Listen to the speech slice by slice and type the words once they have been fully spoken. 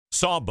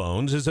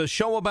Sawbones is a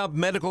show about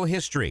medical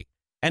history,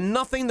 and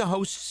nothing the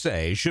hosts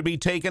say should be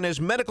taken as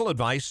medical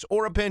advice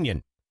or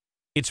opinion.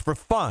 It's for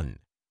fun.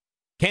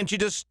 Can't you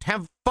just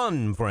have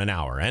fun for an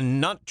hour and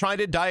not try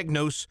to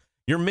diagnose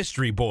your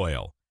mystery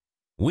boil?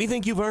 We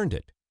think you've earned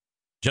it.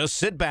 Just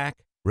sit back,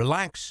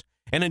 relax,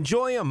 and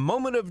enjoy a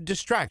moment of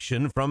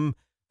distraction from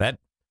that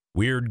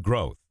weird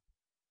growth.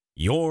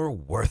 You're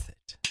worth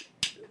it.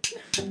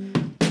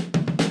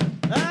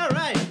 All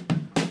right.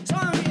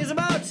 Song is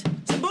about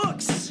some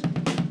books.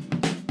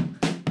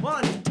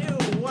 1, 2,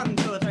 1,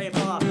 2, 3,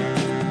 4.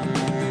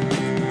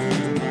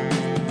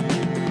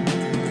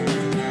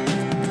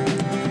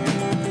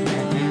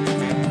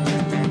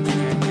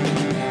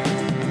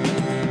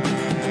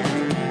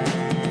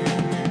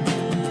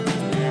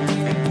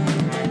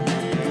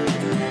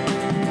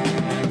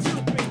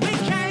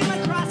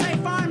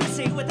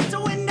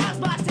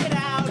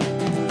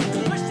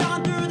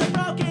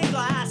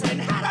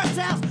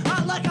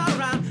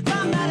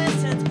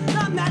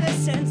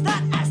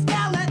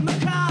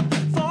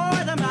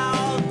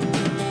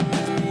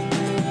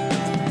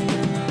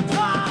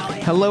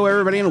 Hello,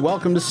 everybody, and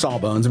welcome to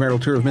Sawbones, a marital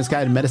tour of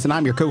misguided medicine.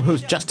 I'm your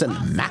co-host, Justin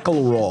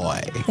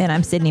McElroy. And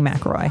I'm Sydney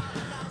McElroy.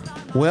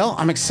 Well,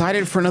 I'm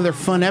excited for another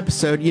fun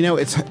episode. You know,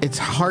 it's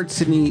hard,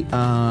 Sydney,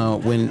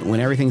 when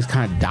everything's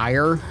kind of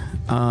dire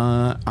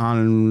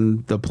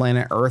on the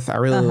planet Earth. I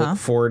really look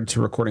forward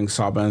to recording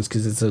Sawbones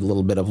because it's a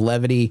little bit of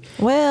levity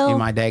in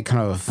my day,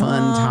 kind of a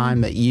fun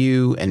time that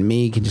you and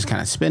me can just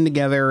kind of spend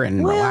together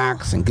and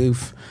relax and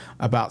goof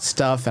about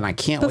stuff, and I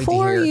can't wait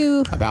to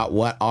hear about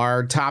what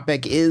our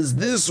topic is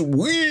this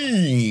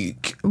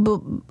week.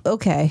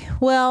 Okay.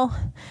 Well,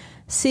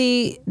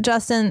 see,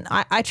 Justin,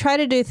 I try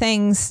to do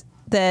things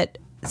that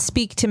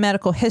speak to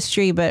medical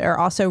history but are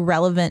also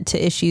relevant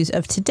to issues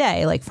of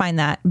today, like find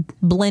that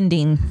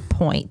blending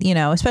point, you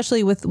know,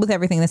 especially with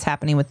everything that's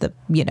happening with the,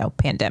 you know,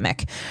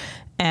 pandemic.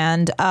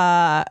 And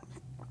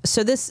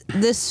so this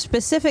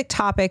specific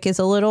topic is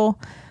a little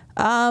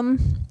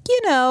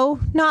you know,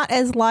 not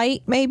as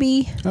light,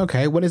 maybe.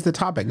 Okay, what is the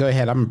topic? Go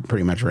ahead. I'm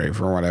pretty much ready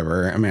for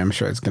whatever. I mean, I'm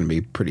sure it's going to be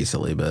pretty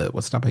silly, but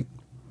what's the topic?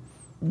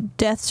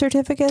 Death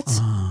certificates.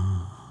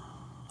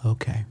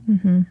 Okay.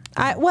 Mm-hmm.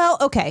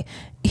 Okay.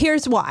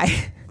 Here's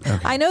why. Okay.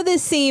 I know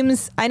this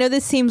seems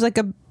like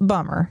a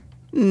bummer,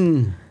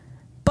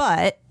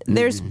 but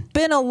there's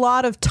been a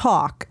lot of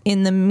talk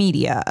in the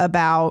media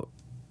about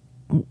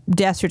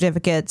death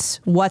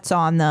certificates, what's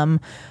on them.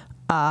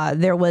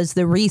 There was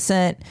the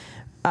recent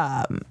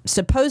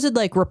supposed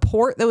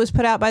report that was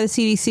put out by the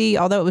CDC,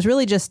 although it was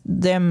really just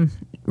them.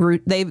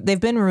 They've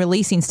been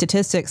releasing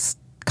statistics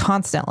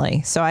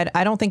constantly, so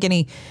I don't think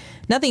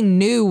nothing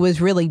new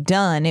was really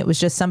done. It was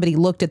just somebody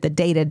looked at the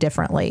data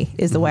differently,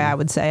 is the way I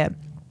would say it.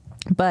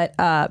 But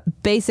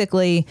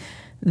basically,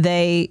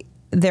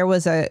 there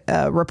was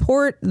a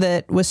report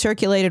that was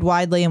circulated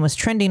widely and was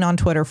trending on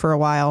Twitter for a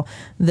while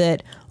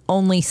that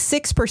only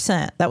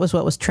 6%, that was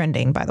what was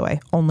trending, by the way,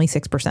 only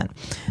 6%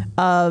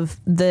 of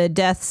the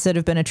deaths that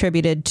have been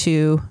attributed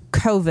to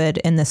COVID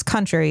in this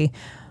country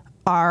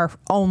are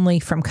only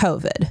from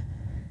COVID.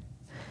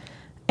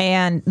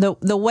 And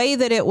the way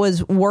that it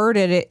was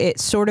worded, it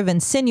sort of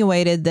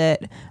insinuated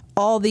that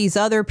all these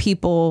other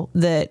people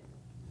that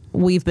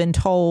we've been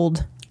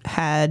told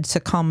had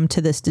succumbed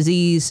to this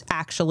disease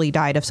actually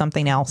died of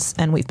something else,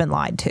 and we've been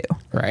lied to.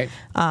 Right.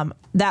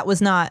 That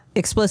was not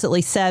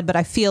explicitly said, but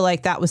I feel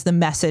like that was the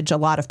message a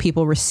lot of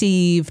people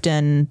received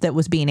and that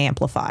was being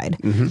amplified.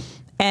 Mm-hmm.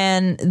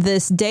 And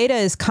this data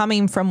is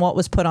coming from what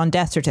was put on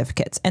death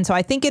certificates. And so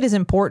I think it is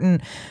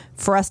important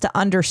for us to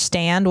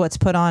understand what's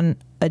put on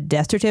a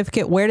death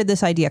certificate. Where did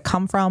this idea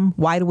come from?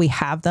 Why do we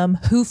have them?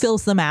 Who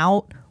fills them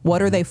out?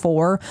 What are they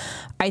for?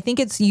 I think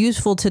it's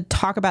useful to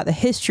talk about the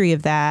history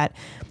of that,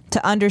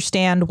 to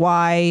understand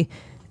why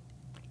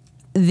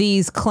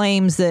these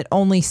claims that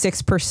only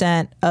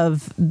 6%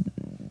 of,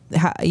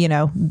 you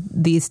know,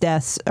 these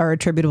deaths are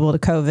attributable to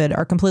COVID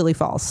are completely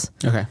false.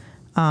 Okay.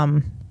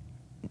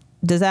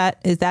 Is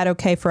that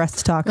okay for us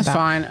to talk about? It's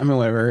fine. I mean,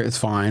 whatever. It's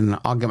fine.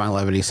 I'll get my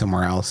levity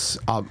somewhere else.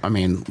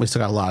 We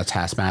still got a lot of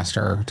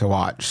Taskmaster to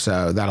watch,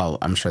 so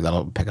I'm sure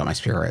that'll pick up my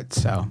spirit.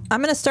 So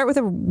I'm going to start with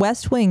a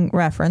West Wing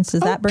reference.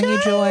 Does that bring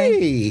you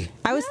joy?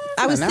 I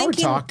was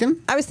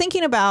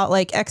thinking about,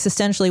 like,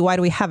 existentially, why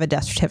do we have a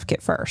death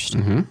certificate first?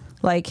 Mm-hmm.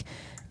 Like,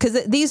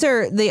 because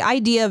the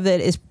idea of it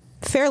is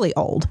fairly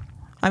old.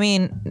 I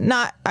mean,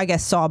 not, I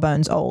guess,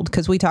 Sawbones old,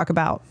 because we talk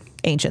about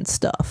ancient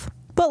stuff.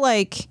 But,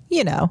 like,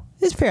 you know,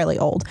 it's fairly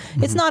old.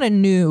 Mm-hmm. It's not a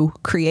new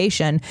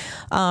creation.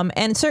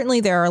 And certainly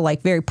there are,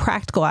 like, very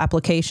practical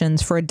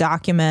applications for a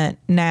document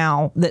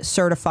now that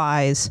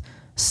certifies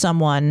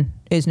someone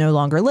is no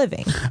longer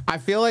living. I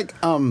feel like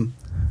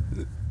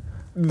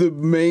the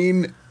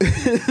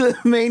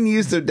main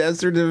use of death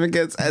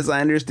certificates, as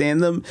I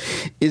understand them,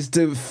 is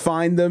to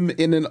find them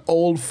in an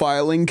old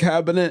filing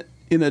cabinet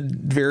in a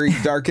very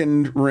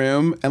darkened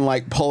room and,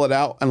 like, pull it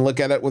out and look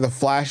at it with a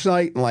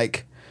flashlight and,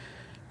 like,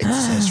 it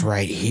says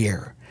right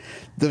here,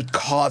 the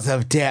cause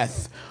of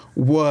death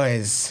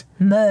was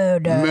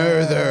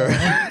Murder.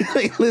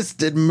 They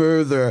listed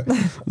murder.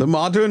 The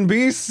modern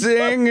beast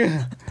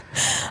sing.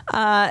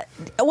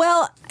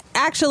 Well,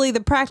 actually, the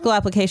practical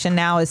application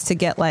now is to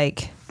get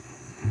like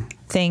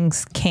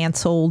things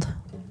canceled,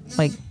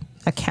 like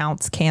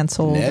accounts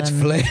canceled.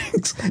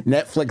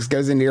 Netflix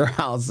goes into your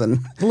house and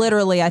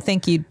Literally, I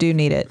think you do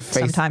need it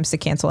sometimes to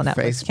cancel a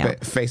Netflix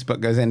account. Facebook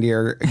goes into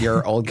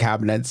your old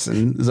cabinets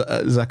and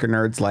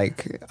Zuckernerd's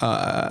like,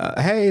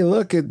 hey,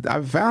 look,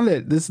 I found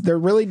it. They're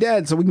really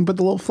dead, so we can put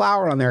the little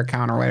flower on their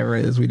account or whatever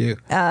it is we do.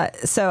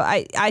 So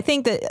I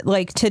think that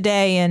like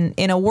today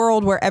in a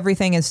world where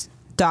everything is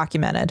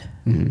documented,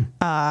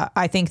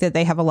 I think that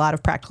they have a lot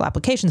of practical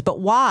applications. But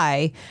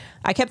why?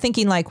 I kept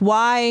thinking like,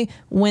 why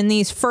when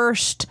these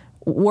first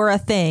were a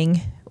thing,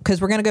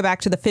 because we're going to go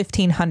back to the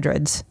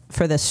 1500s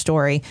for this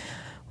story,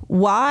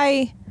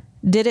 why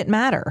did it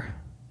matter?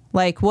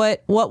 Like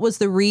what was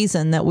the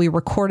reason that we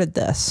recorded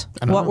this?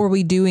 What were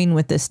we doing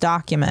with this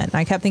document? And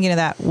I kept thinking of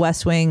that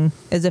West Wing,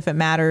 as if it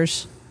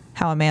matters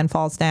how a man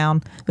falls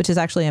down, which is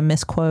actually a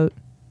misquote.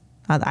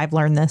 I've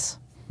learned this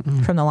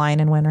from The Lion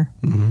in Winter.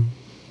 Mm-hmm.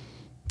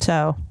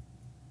 So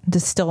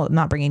this is still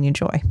not bringing you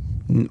joy.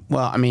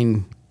 Well, I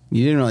mean,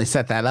 you didn't really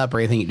set that up or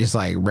anything. You just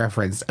like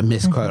referenced a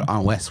misquote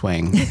on West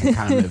Wing and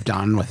kind of moved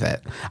on with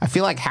it. I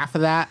feel like half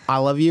of that, I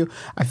love you.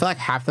 I feel like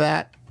half of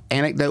that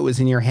anecdote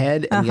was in your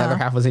head and the other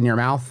half was in your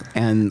mouth,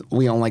 and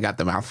we only got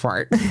the mouth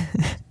part.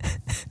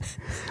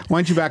 Why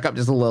don't you back up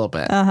just a little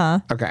bit?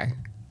 Okay.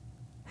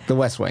 The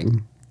West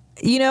Wing.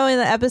 You know, in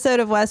the episode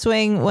of West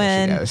Wing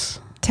when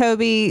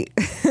Toby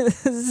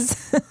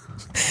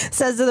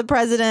says to the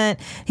president,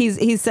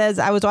 he says,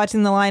 I was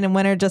watching The Lion in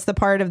Winter, just the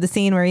part of the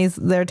scene where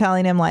they're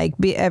telling him like,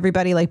 be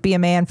a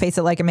man, face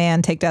it like a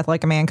man, take death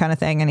like a man kind of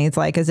thing. And he's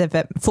like, as if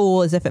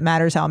it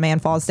matters how a man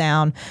falls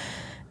down.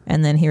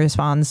 And then he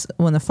responds,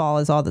 when the fall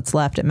is all that's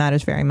left, it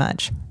matters very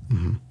much.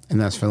 Mm-hmm. And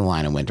that's for The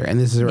Lion in Winter. And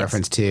this is a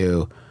reference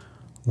to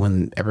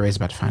when everybody's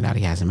about to find out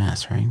he has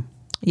MS, right?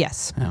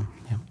 Yes. Oh,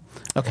 yeah.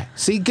 Okay.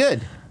 See,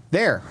 good.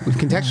 There. We've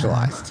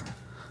contextualized.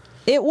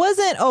 It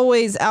wasn't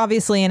always,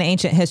 obviously, in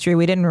ancient history,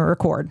 we didn't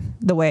record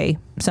the way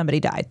somebody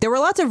died. There were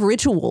lots of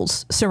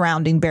rituals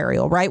surrounding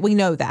burial, right? We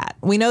know that.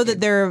 We know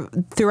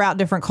that throughout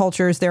different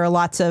cultures, there are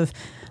lots of,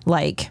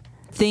 like,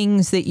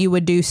 things that you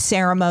would do,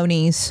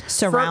 ceremonies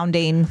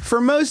surrounding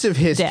For most of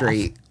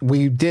history, death.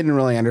 We didn't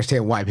really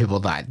understand why people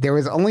died. There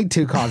was only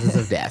two causes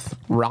of death,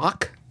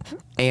 rock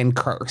and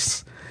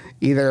curse.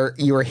 Either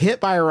you were hit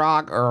by a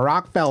rock or a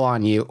rock fell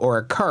on you or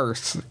a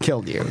curse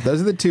killed you. Those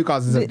are the two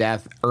causes of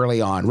death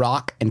early on,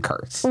 rock and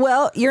curse.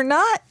 Well, you're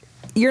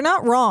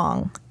not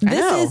wrong.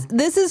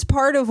 This is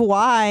part of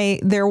why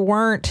there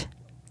weren't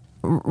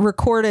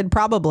recorded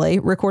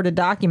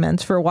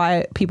documents for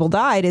why people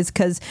died, is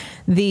because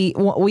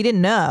we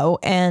didn't know.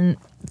 And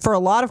for a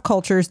lot of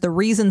cultures, the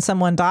reason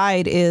someone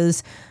died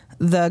is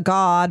the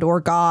god or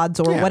gods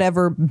or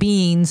whatever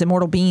beings,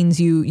 immortal beings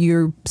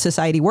your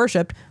society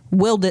worshipped,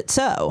 willed it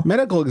so.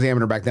 Medical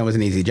examiner back then was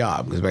an easy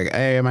job. It was like,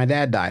 hey, my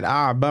dad died.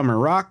 Ah, bummer.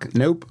 Rock?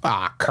 Nope.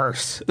 Ah,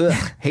 curse.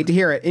 Ugh, hate to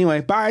hear it.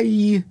 Anyway,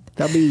 bye.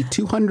 That'll be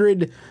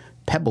 200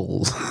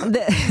 pebbles.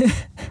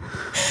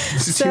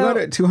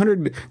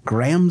 200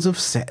 grams of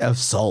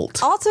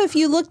salt. Also, if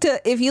you look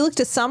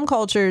to some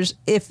cultures,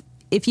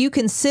 if you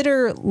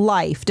consider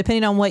life,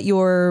 depending on what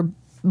your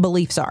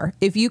beliefs are,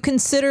 if you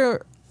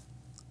consider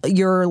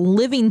your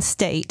living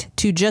state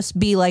to just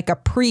be like a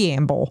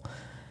preamble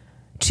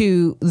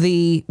to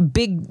the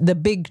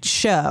big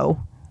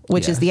show,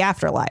 which is the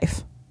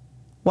afterlife,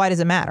 why does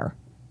it matter?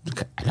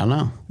 I don't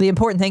know. The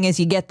important thing is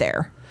you get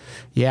there.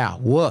 Yeah,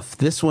 woof.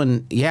 This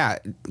one,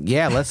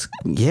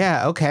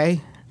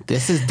 okay.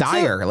 This is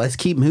dire. Let's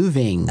keep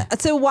moving.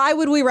 So why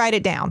would we write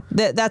it down?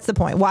 That's the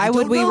point. Why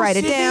would we write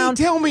it down?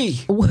 Tell me.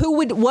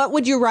 What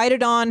would you write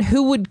it on?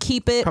 Who would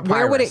keep it? Papyrus.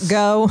 Where would it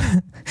go?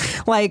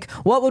 Like,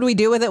 what would we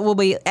do with it? Will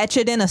we etch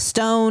it in a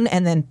stone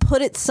and then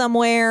put it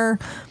somewhere?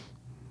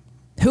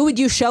 Who would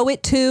you show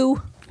it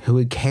to? Who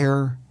would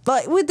care?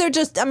 But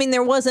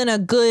there wasn't a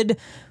good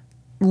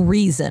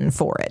reason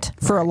for it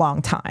for a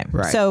long time.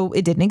 Right. So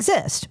it didn't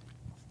exist.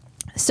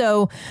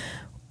 So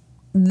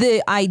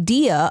the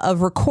idea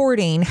of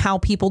recording how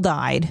people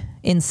died,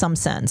 in some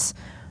sense,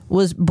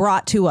 was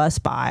brought to us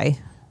by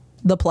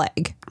the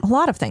plague. A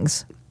lot of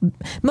things,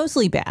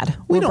 mostly bad,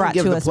 were brought to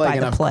us by the plague. We don't give the plague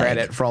enough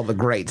credit for all the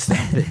great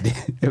stuff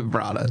it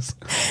brought us.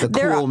 The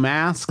cool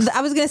masks.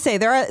 I was going to say,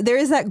 there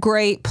is that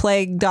great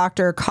plague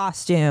doctor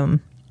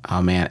costume.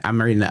 Oh, man.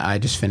 I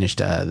just finished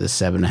The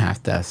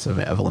 7.5 Deaths of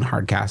Evelyn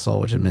Hardcastle,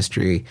 which is a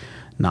mystery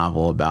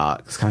novel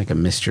about, it's kind of like a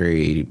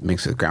mystery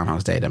mixed with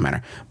Groundhog's Day, doesn't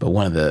matter. But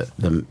one of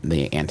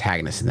the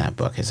antagonists in that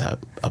book is a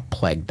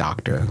plague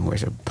doctor who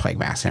wears a plague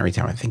mask. And every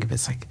time I think of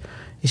it,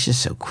 it's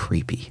just so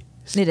creepy.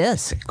 It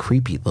is. It's a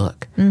creepy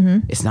look.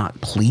 Mm-hmm. It's not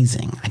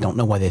pleasing. I don't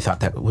know why they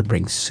thought that would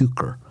bring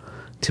succor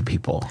to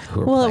people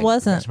who were it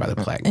wasn't by the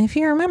plague. If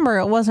you remember,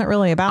 it wasn't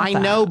really about that. I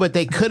know, but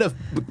they could have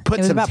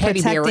put some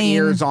teddy bear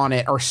ears on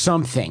it or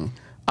something.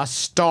 A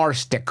star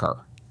sticker,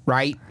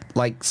 right?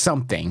 like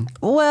something.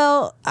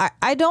 Well,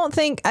 I don't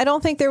think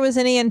there was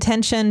any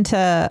intention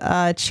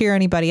to cheer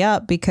anybody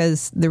up,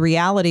 because the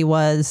reality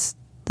was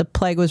the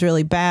plague was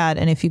really bad,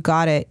 and if you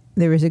got it,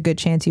 there was a good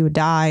chance you would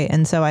die.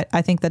 And so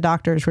I think the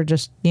doctors were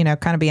just,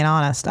 kind of being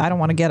honest. I don't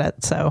want to get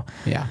it, so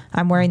Yeah.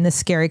 I'm wearing this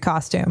scary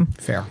costume.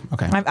 Fair.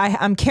 Okay.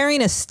 I'm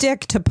carrying a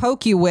stick to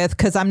poke you with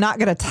because I'm not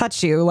going to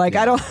touch you. Like,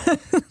 I don't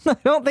I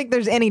don't think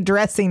there's any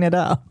dressing it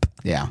up.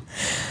 Yeah.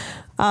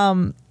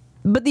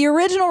 But the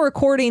original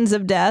recordings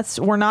of deaths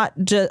were not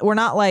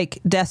like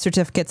death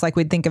certificates like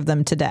we'd think of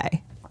them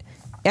today.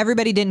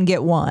 Everybody didn't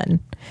get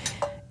one.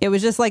 It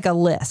was just like a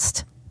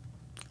list.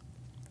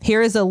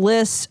 Here is a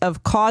list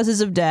of causes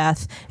of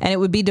death, and it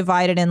would be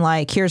divided in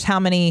like, here's how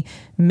many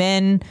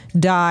men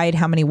died,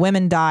 how many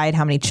women died,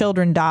 how many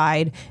children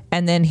died,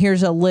 and then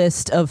here's a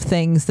list of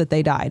things that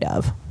they died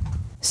of.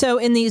 So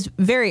in these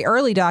very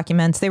early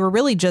documents, they were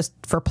really just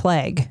for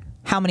plague.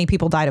 How many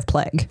people died of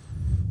plague?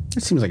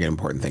 It seems like an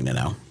important thing to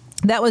know.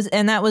 That was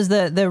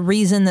the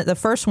reason that the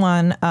first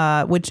one,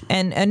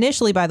 and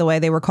initially, by the way,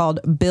 they were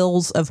called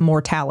bills of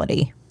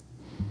mortality.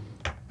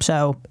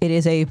 So it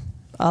is a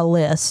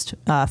list.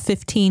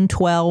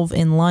 1512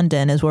 in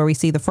London is where we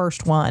see the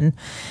first one,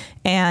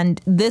 and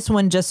this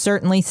one just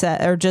simply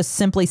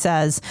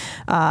says,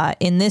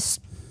 in this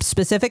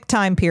specific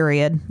time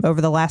period over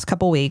the last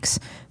couple weeks,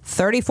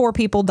 34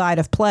 people died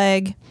of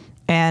plague,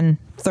 and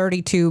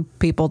 32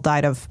 people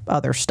died of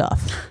other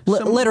stuff.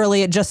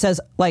 Literally, it just says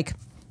like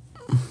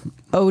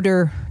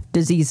odor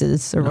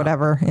diseases or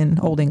whatever in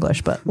Old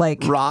English, but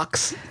like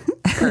Rocks,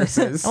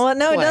 curses. well,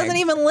 no, plague. It doesn't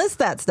even list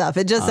that stuff.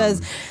 It just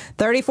says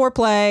 34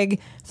 plague,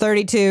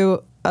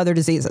 32 other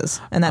diseases,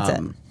 and that's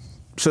it.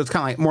 So it's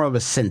kind of like more of a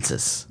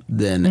census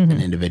than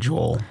an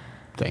individual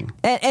thing.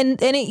 And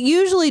it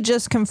usually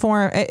just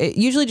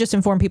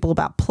informed people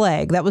about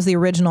plague. That was the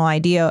original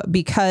idea,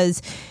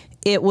 because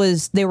they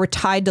were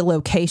tied to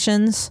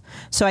locations.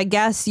 So I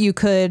guess you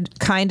could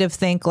kind of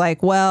think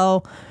like,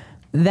 well,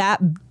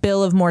 that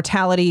bill of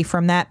mortality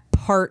from that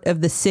part of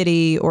the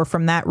city or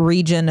from that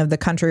region of the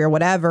country or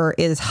whatever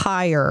is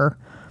higher,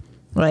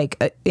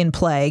 like in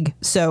plague,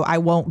 so I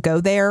won't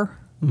go there.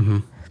 Mm-hmm.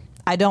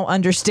 I don't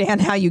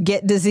understand how you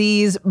get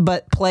disease,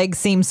 but plague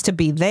seems to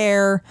be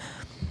there,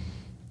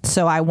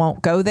 so I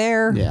won't go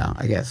there. Yeah,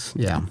 I guess.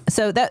 Yeah.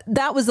 So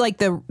that was like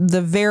the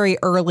very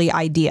early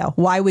idea.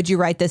 Why would you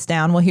write this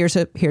down? Well, here's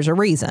a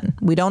reason.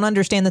 We don't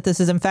understand that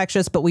this is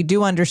infectious, but we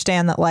do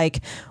understand that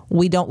like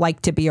we don't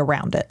like to be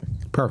around it.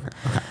 Perfect.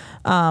 Okay.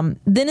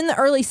 Then in the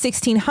early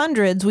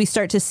 1600s, we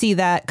start to see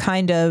that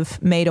kind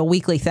of made a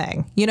weekly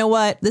thing. You know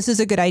what? This is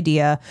a good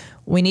idea.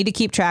 We need to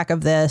keep track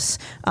of this.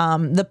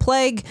 The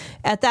plague,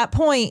 at that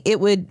point,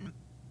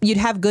 you'd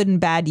have good and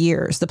bad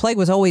years. The plague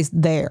was always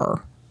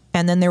there.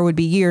 And then there would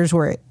be years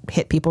where it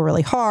hit people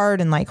really hard,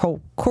 and like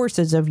whole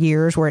courses of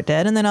years where it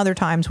did. And then other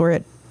times where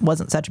it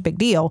wasn't such a big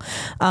deal.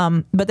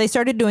 But they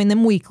started doing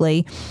them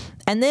weekly.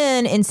 And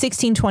then in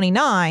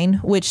 1629,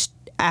 which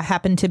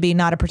happened to be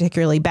not a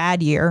particularly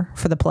bad year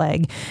for the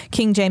plague,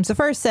 King James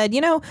I said,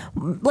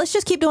 let's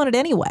just keep doing it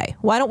anyway.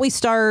 Why don't we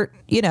start,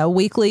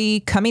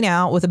 weekly coming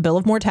out with a bill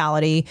of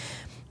mortality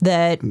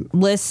that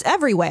lists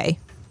every way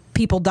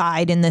people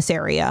died in this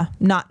area,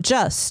 not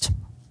just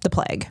the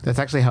plague. That's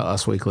actually how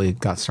Us Weekly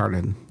got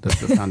started. The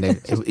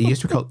foundation. It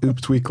used to be called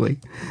Oops Weekly,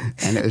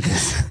 and it was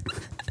just.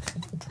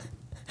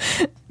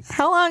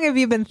 How long have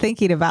you been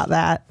thinking about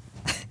that?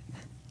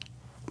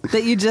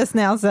 That you just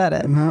now said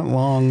it. Not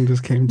long,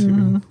 just came to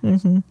me.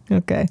 Mm-hmm.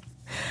 Okay.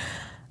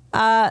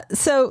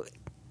 So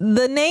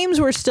the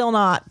names were still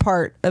not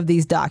part of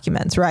these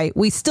documents, right?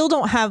 We still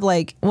don't have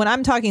like, when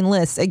I'm talking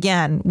lists,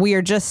 again, we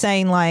are just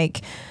saying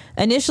like,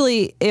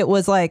 initially it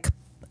was like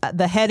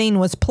the heading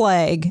was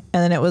plague,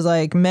 and then it was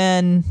like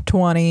men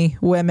 20,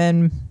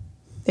 women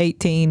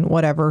 18,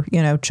 whatever,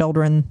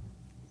 children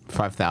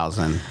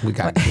 5,000. We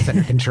got this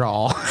under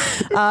control.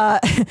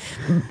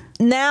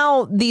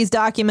 Now these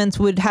documents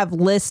would have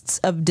lists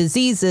of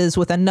diseases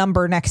with a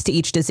number next to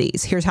each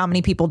disease. Here's how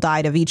many people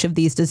died of each of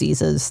these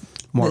diseases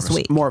this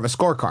week. More of a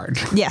scorecard.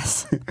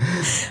 Yes.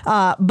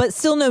 But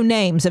still no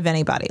names of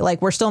anybody.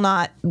 Like, we're still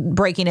not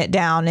breaking it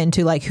down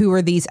into like, who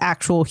are these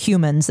actual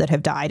humans that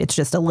have died? It's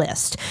just a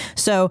list.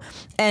 So,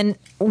 and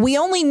we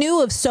only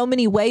knew of so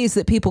many ways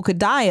that people could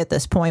die at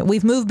this point.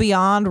 We've moved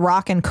beyond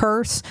rock and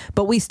curse,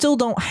 but we still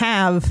don't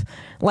have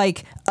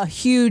like a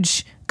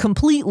huge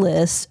complete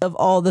list of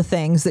all the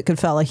things that could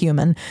fell a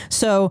human.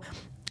 So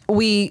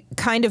we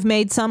kind of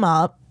made some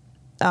up.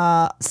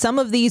 Some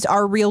of these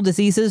are real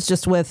diseases,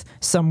 just with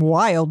some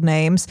wild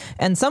names,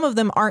 and some of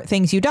them aren't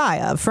things you die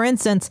of. For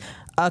instance,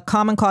 a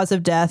common cause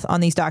of death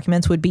on these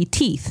documents would be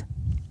teeth.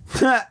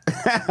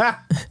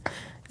 That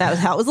was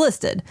how it was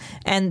listed.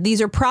 And these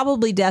are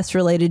probably deaths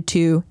related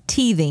to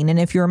teething. And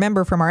if you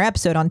remember from our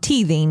episode on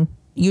teething,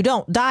 you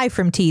don't die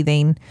from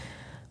teething,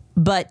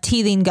 but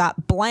teething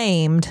got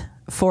blamed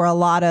for a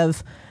lot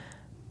of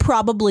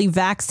probably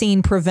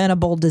vaccine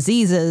preventable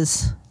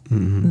diseases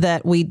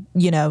that we,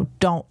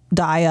 don't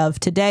die of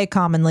today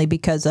commonly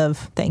because of,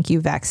 thank you,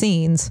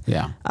 vaccines.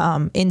 Yeah.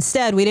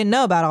 Instead, we didn't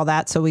know about all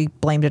that, so we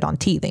blamed it on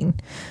teething.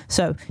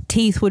 So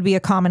teeth would be a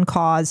common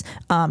cause.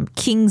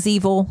 King's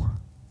evil,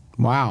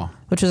 Wow.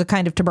 which is a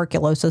kind of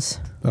tuberculosis.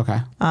 Okay.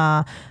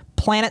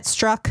 Planet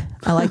struck.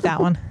 I like that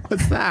one.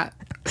 What's that?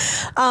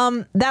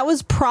 That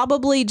was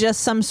probably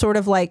just some sort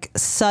of like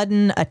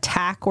sudden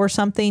attack or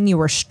something. You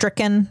were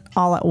stricken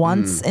all at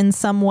once in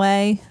some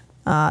way.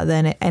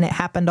 It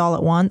happened all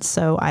at once.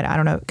 So I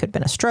don't know. It could have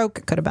been a stroke.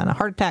 It could have been a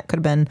heart attack.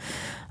 Could have been,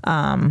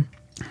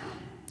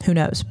 who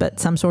knows? But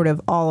some sort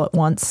of all at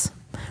once.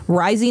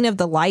 Rising of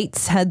the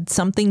lights had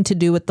something to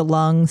do with the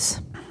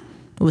lungs.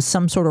 It was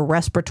some sort of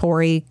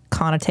respiratory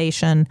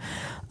connotation.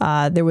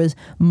 There was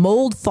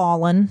mold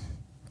fallen,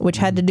 which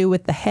had to do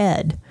with the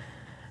head.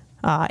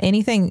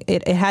 Anything,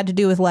 it had to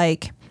do with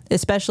like,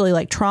 especially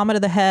like trauma to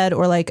the head,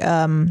 or like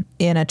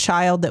in a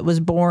child that was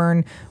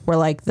born where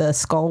like the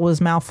skull was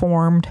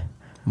malformed.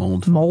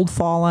 Mold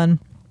fallen.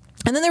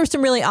 And then there were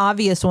some really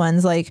obvious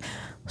ones, like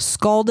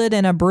scalded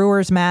in a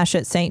brewer's mash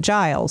at St.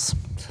 Giles.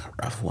 It's a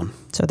rough one.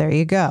 So there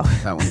you go.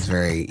 That one's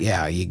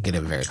you get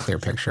a very clear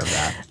picture of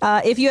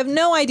that. If you have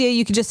no idea,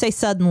 you could just say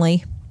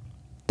suddenly.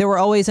 There were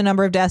always a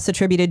number of deaths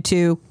attributed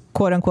to,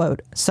 quote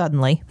unquote,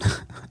 suddenly.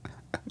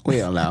 We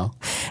don't know.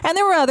 And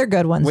there were other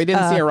good ones. We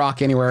didn't see a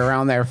rock anywhere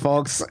around there,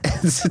 folks.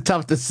 It's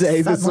tough to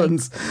say. Suddenly.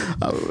 This one's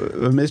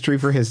a mystery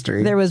for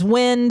history. There was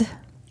wind,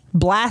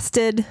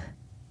 blasted,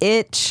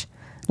 itch,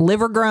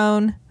 liver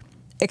grown,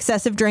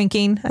 excessive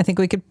drinking. I think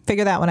we could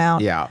figure that one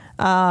out.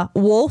 Yeah.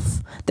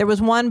 Wolf. There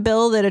was one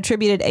bill that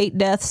attributed 8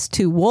 deaths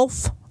to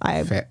wolf.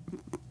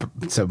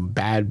 It's a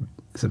bad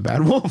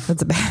wolf.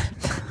 That's a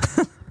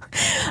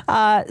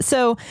bad.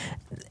 So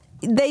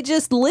they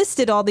just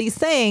listed all these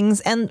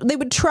things, and they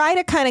would try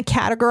to kind of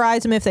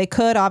categorize them if they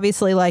could.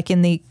 Obviously, like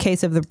in the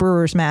case of the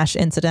Brewer's Mash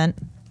incident,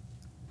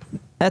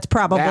 that's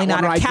probably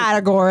not a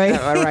category.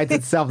 That one writes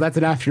itself. That's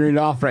an afternoon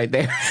off right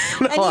there.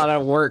 A lot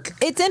of work.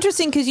 It's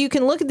interesting because you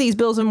can look at these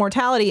bills of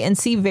mortality and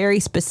see very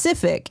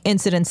specific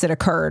incidents that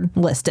occurred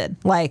listed.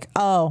 Like,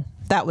 oh,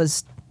 that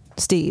was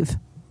Steve.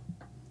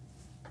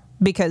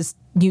 Because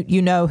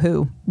you know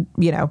who,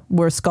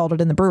 were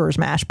scalded in the Brewer's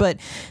Mash. But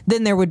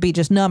then there would be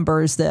just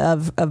numbers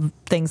of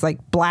things like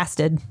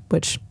blasted,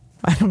 which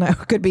I don't know,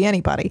 could be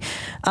anybody.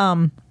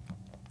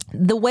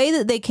 The way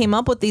that they came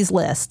up with these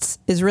lists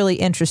is really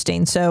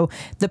interesting. So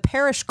the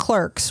parish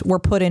clerks were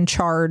put in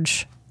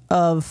charge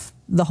of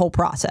the whole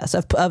process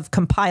of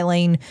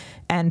compiling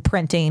and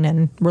printing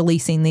and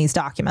releasing these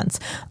documents.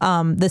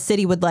 The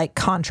city would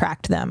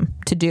contract them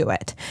to do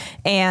it.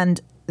 And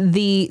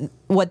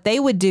what they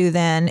would do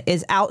then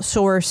is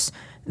outsource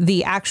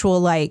the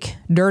actual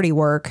dirty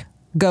work,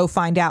 go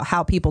find out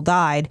how people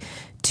died,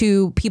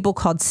 to people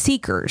called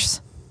seekers.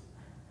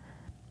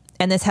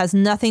 And this has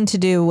nothing to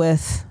do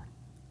with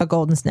a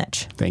golden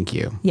snitch. Thank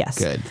you. Yes.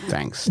 Good.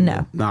 Thanks.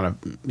 No. Not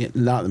in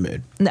the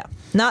mood. No,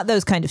 not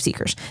those kind of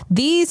seekers.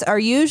 These are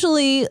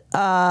usually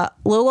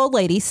little old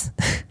ladies.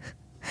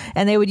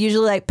 And they would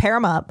usually pair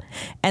them up,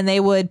 and they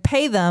would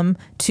pay them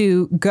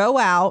to go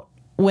out.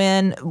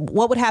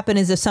 What would happen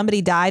is if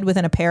somebody died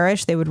within a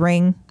parish, they would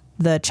ring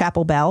the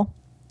chapel bell,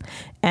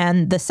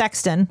 and the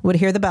sexton would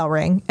hear the bell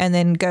ring and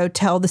then go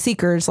tell the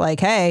seekers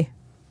hey,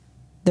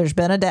 there's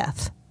been a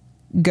death.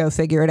 Go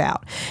figure it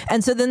out.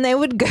 And so then they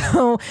would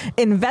go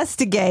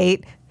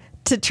investigate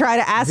to try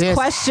to ask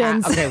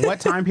questions. Okay,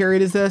 what time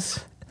period is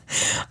this?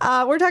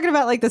 We're talking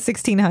about the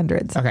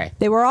 1600s. Okay.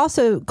 They were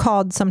also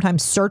called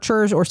sometimes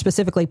searchers, or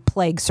specifically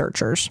plague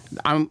searchers.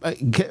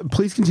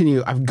 Please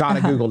continue. I've got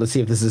to Google to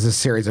see if this is a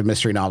series of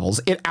mystery novels.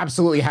 It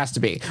absolutely has to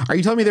be. Are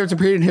you telling me there's a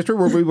period in history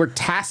where we were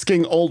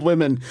tasking old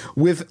women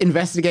with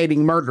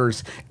investigating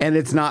murders, and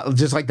it's not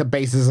just the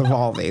basis of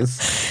all these?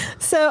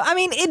 So,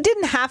 it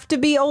didn't have to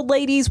be old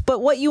ladies,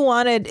 but what you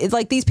wanted is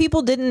these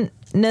people didn't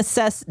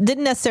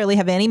necessarily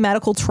have any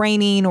medical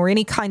training or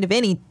any kind of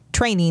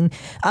training,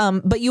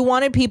 but you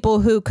wanted people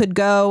who could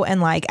go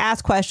and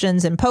ask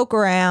questions and poke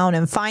around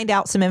and find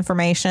out some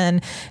information,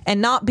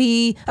 and not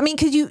be,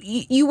 because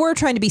you were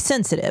trying to be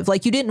sensitive.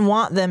 You didn't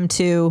want them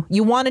to,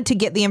 you wanted to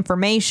get the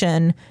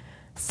information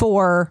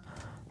for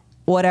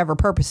whatever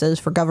purposes,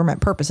 for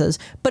government purposes,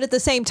 but at the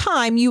same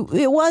time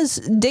it was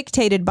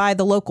dictated by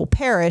the local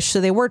parish,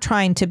 so they were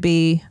trying to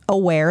be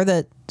aware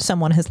that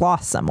someone has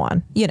lost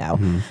someone,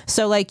 Mm-hmm.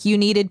 So you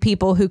needed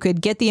people who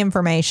could get the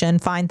information,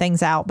 find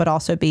things out, but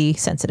also be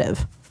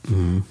sensitive.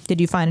 Mm-hmm. Did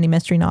you find any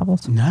mystery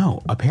novels?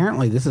 No,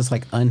 apparently this is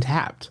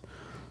untapped.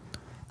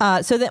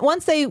 So that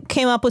once they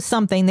came up with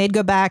something, they'd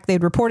go back,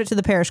 they'd report it to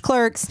the parish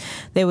clerks,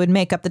 they would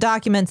make up the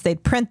documents,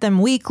 they'd print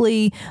them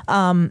weekly.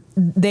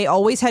 They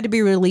always had to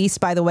be released,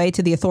 by the way,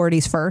 to the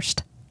authorities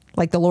first.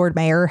 The Lord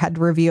Mayor had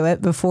to review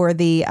it before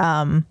the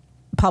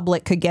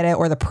public could get it,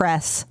 or the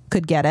press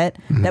could get it.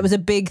 Mm-hmm. That was a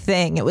big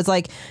thing. It was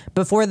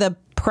before the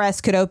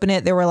press could open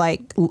it, there were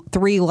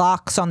 3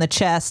 locks on the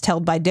chest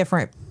held by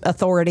different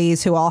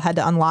authorities who all had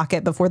to unlock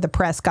it before the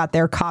press got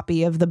their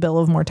copy of the Bill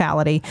of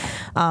Mortality.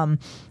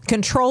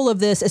 Control of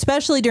this,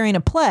 especially during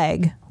a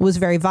plague, was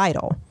very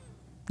vital.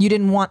 You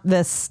didn't want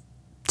this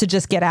to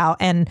just get out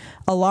and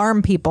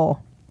alarm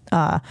people.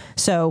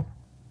 So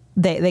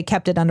they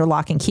kept it under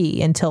lock and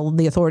key until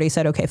the authorities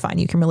said, okay, fine,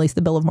 you can release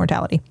the bill of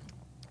mortality.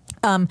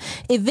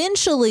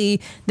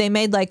 Eventually, they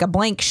made like a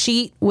blank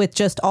sheet with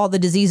just all the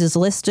diseases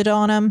listed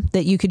on them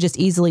that you could just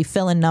easily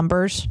fill in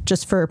numbers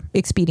just for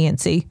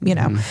expediency, you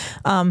know.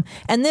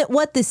 And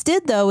what this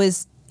did, though,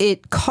 is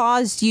it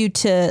caused you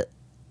to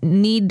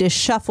need to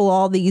shuffle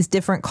all these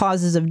different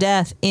causes of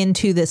death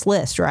into this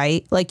list,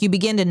 right? Like you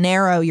begin to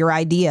narrow your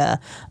idea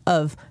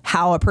of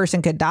how a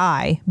person could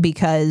die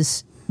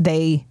because of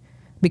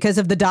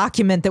the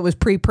document that was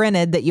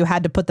pre-printed that you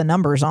had to put the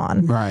numbers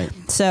on. Right.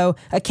 So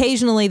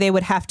occasionally they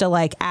would have to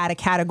like add a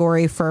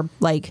category for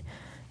like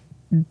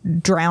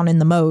drown in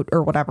the moat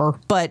or whatever.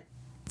 But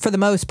for the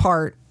most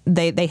part,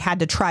 they had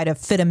to try to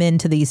fit them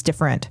into these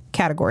different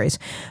categories.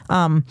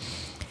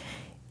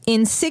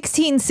 In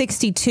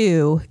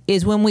 1662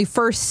 is when we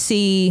first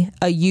see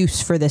a use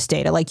for this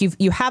data. Like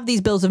you have these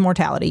bills of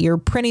mortality. You're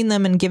printing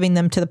them and giving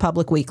them to the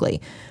public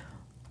weekly.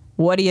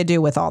 What do you do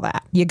with all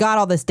that? You got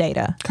all this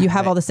data. You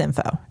have all this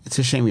info. It's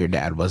a shame your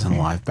dad wasn't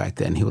alive back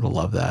then. He would have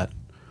loved that.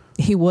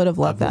 He would have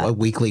loved that. A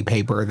weekly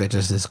paper that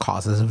just is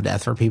causes of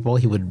death for people.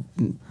 He would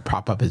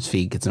prop up his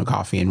feet, get some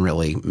coffee, and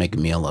really make a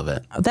meal of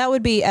it. That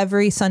would be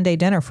every Sunday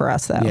dinner for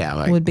us, though.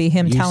 Yeah. Would be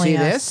him telling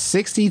us. You see this?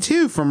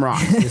 62 from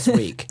Rocks this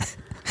week.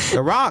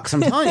 The Rocks,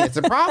 I'm telling you, it's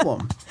a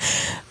problem.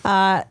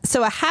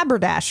 So a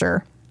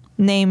haberdasher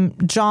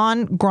named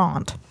John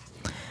Grant,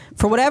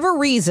 for whatever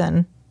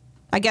reason,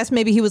 I guess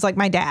maybe he was like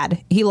my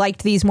dad. He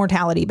liked these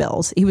mortality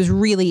bills. He was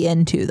really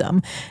into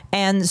them.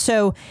 And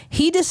so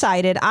he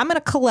decided, I'm going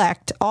to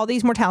collect all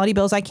these mortality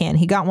bills I can.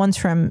 He got ones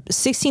from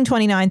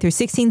 1629 through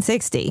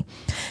 1660.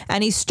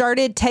 And he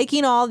started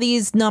taking all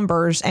these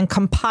numbers and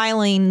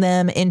compiling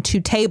them into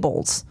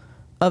tables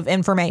of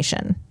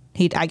information.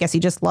 I guess he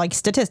just likes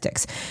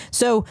statistics.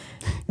 So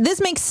this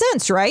makes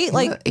sense, right?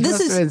 Like he this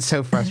must is have been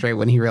so frustrated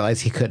when he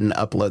realized he couldn't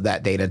upload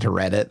that data to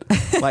Reddit.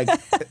 Like,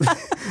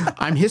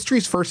 I'm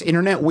history's first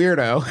internet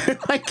weirdo.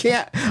 I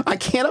can't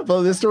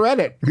upload this to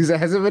Reddit because it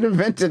hasn't been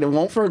invented and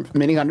won't for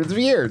many hundreds of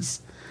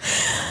years.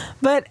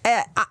 But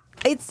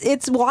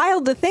it's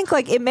wild to think,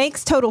 like, it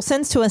makes total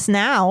sense to us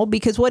now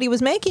because what he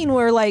was making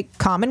were like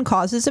common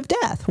causes of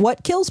death.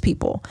 What kills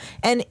people?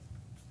 And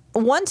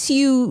once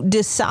you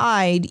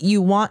decide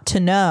you want to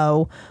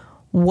know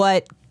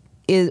what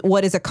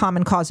is a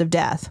common cause of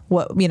death,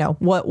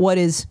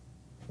 what's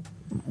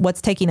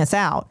taking us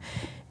out,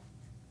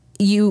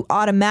 you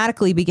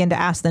automatically begin to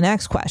ask the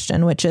next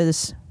question, which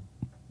is,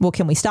 well,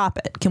 can we stop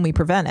it? Can we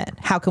prevent it?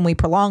 How can we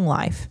prolong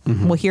life?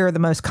 Mm-hmm. Well, here are the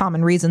most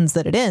common reasons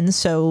that it ends,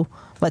 so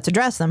let's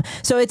address them.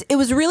 So it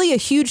was really a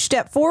huge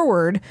step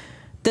forward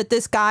that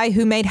this guy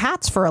who made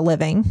hats for a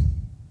living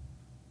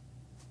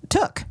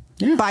took.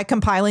 Yeah. By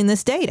compiling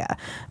this data.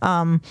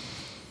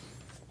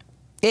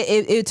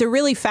 It's a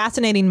really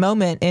fascinating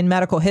moment in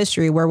medical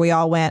history where we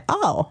all went,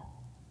 oh,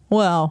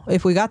 well,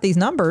 if we got these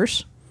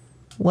numbers,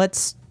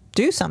 let's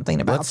do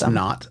something about them.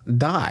 Let's not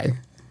die.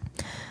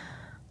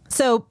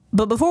 So,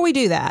 but before we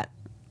do that.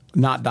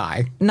 Not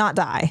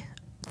die.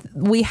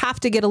 We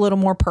have to get a little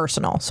more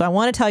personal. So I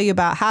want to tell you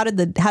about how did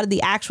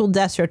the actual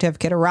death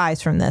certificate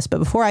arise from this. But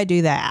before I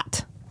do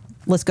that,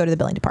 let's go to the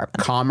billing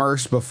department.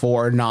 Commerce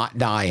before not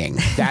dying.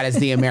 That is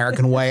the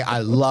American way. I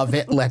love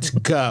it. Let's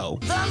go.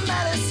 The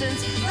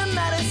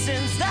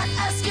medicines that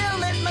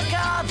escalate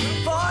macabre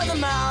for the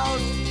mouth.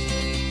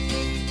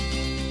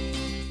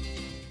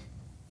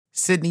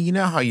 Sydney, you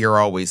know how you're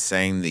always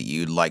saying that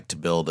you'd like to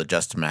build a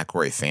Justin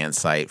McElroy fan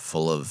site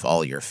full of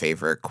all your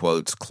favorite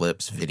quotes,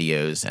 clips,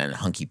 videos, and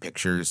hunky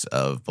pictures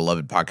of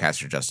beloved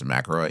podcaster Justin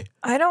McElroy?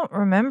 I don't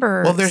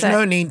remember. Well, there's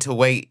no need to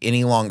wait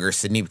any longer,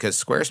 Sydney,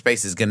 because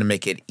Squarespace is going to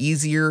make it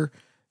easier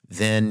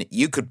than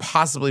you could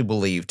possibly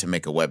believe to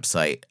make a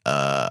website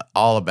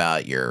all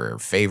about your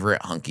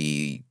favorite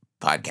hunky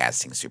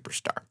podcasting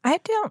superstar. I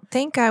don't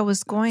think I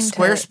was going to.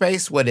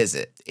 Squarespace, what is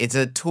it? It's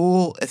a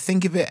tool.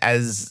 Think of it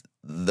as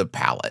the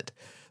palette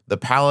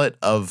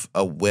of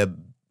a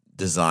web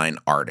design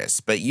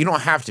artist. But you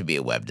don't have to be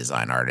a web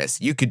design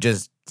artist. You could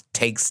just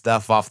take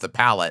stuff off the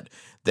palette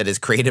that is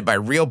created by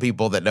real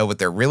people that know what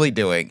they're really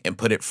doing and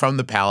put it from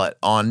the palette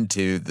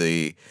onto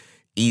the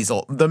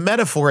easel. The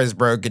metaphor is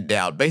broken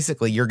down.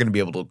 Basically, you're going to be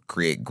able to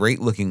create great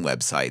looking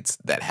websites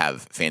that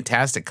have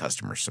fantastic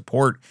customer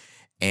support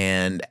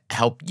and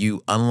help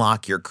you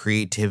unlock your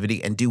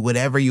creativity and do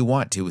whatever you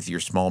want to with your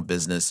small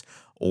business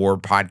or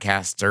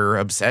podcaster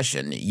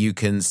obsession. You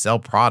can sell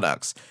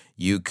products.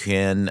 You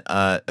can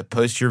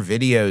post your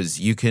videos.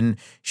 You can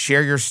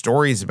share your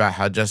stories about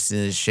how Justin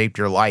has shaped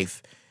your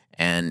life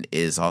and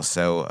is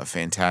also a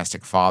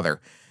fantastic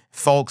father.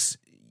 Folks,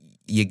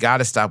 you got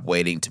to stop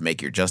waiting to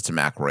make your Justin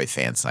McElroy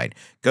fan site.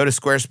 Go to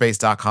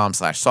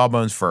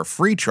squarespace.com/sawbones for a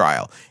free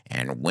trial.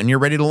 And when you're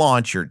ready to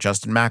launch your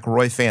Justin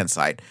McElroy fan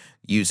site,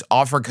 use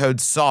offer code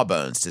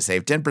SAWBONES to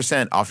save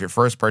 10% off your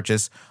first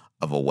purchase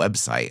of a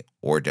website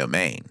or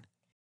domain.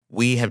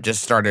 We have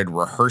just started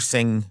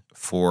rehearsing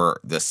for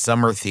the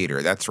summer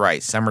theater. That's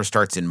right. Summer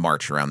starts in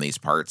March around these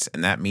parts,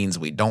 and that means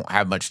we don't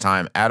have much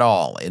time at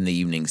all in the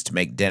evenings to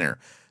make dinner.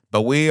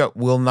 But we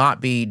will not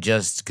be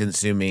just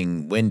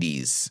consuming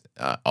Wendy's,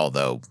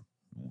 although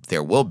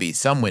there will be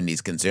some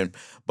Wendy's consumed,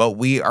 but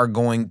we are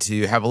going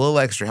to have a little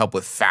extra help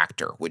with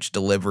Factor, which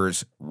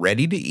delivers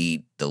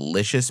ready-to-eat,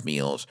 delicious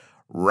meals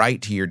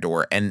right to your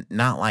door, and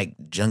not like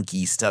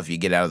junky stuff you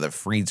get out of the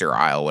freezer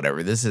aisle,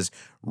 whatever. This is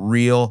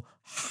real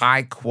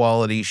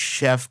high-quality,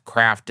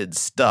 chef-crafted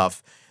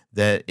stuff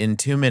that in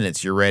 2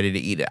 minutes you're ready to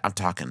eat it. I'm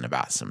talking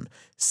about some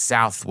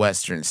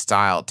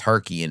Southwestern-style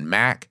turkey and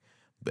mac.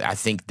 I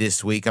think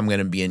this week I'm going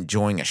to be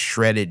enjoying a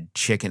shredded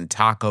chicken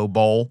taco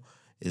bowl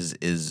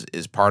is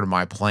part of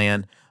my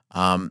plan.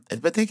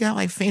 But they got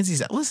like fancy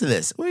stuff. Listen to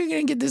this. Where are you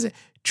going to get this?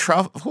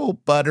 Truffle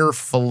butter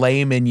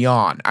filet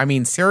mignon. I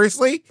mean,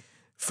 seriously?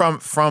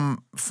 From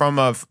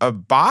a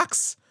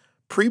box?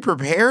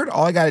 Pre-prepared?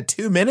 All I got is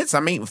 2 minutes?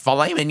 I'm eating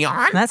filet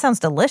mignon? That sounds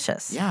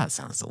delicious. Yeah, it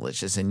sounds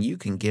delicious. And you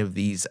can give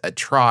these a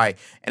try.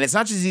 And it's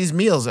not just these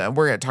meals.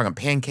 We're talking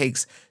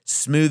pancakes,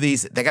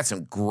 smoothies. They got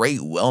some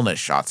great wellness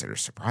shots that are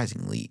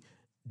surprisingly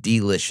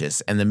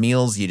delicious. And the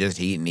meals you just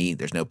eat and eat.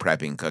 There's no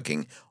prepping,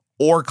 cooking,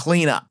 or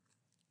cleanup.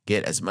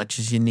 Get as much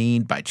as you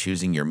need by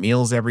choosing your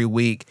meals every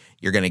week.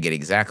 You're going to get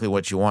exactly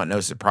what you want. No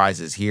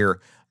surprises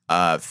here.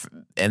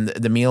 And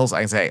the meals,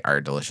 I can say, are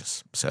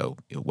delicious. So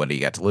what do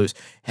you got to lose?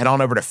 Head on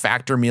over to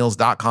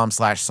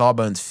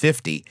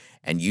factormeals.com/sawbones50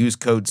 and use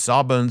code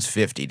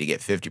sawbones50 to get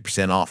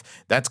 50% off.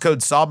 That's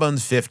code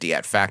sawbones50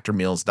 at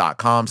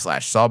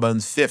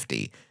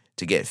factormeals.com/sawbones50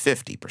 to get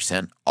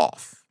 50%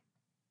 off.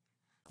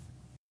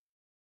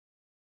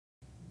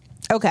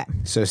 Okay.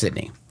 So,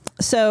 Sydney.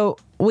 So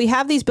we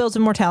have these bills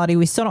of mortality.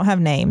 We still don't have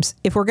names.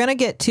 If we're going to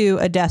get to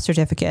a death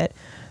certificate,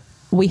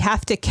 we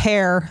have to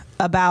care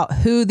about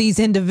who these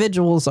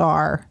individuals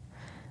are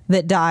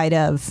that died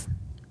of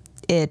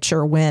itch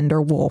or wind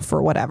or wolf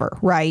or whatever,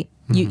 right?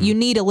 Mm-hmm. You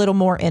need a little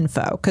more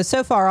info because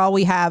so far all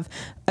we have,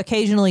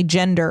 occasionally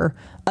gender,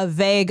 a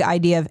vague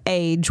idea of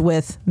age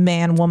with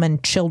man,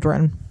 woman,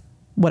 children,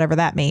 whatever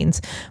that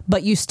means.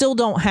 But you still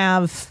don't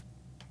have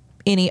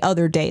any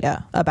other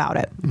data about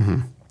it. Mm-hmm.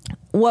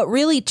 What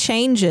really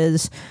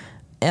changes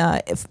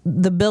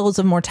the bills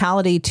of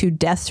mortality to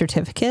death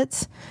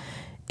certificates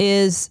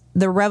is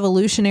the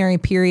revolutionary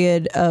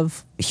period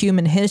of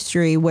human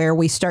history where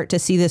we start to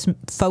see this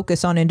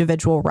focus on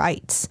individual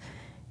rights.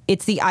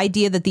 It's the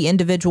idea that the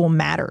individual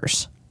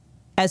matters,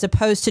 as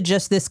opposed to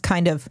just this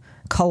kind of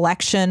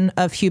collection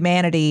of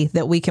humanity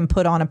that we can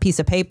put on a piece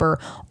of paper.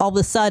 All of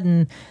a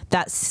sudden,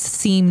 that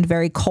seemed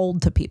very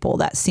cold to people.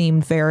 That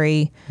seemed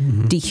very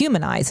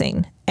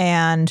dehumanizing.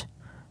 And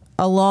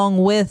along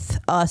with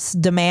us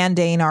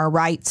demanding our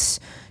rights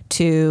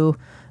to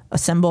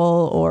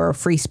assemble or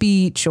free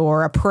speech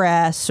or a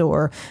press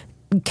or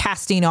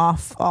casting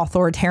off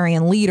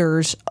authoritarian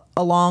leaders,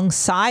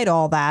 alongside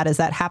all that, as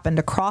that happened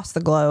across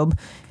the globe,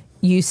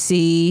 you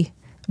see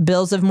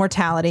bills of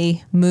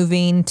mortality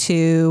moving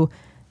to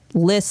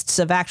lists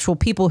of actual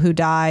people who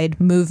died,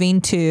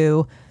 moving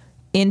to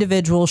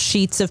individual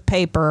sheets of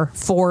paper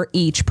for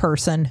each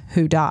person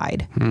who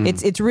died.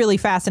 It's really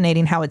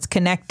fascinating how it's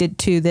connected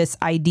to this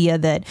idea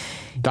that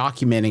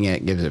documenting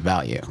it gives it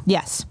value.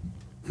 Yes.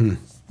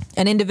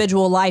 An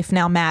individual life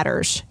now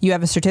matters. You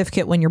have a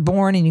certificate when you're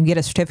born and you get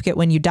a certificate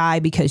when you die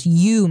because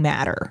you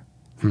matter,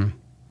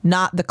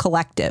 not the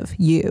collective,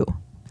 you.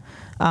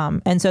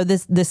 And so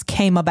this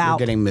came about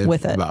getting moved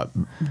with it. About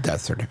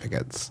death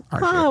certificates,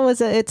 aren't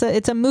you?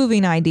 It's a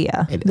moving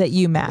idea that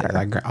you matter.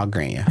 I'll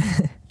grant you.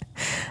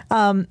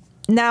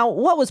 Now,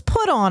 what was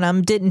put on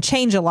them didn't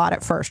change a lot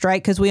at first,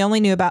 right? Because we only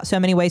knew about so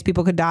many ways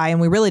people could die, and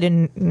we really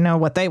didn't know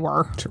what they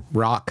were.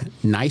 Rock,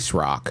 nice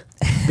rock,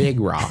 big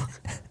rock,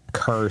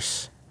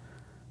 curse,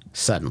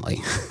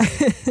 suddenly.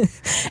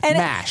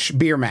 And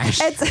beer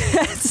mash. At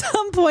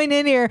some point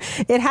in here,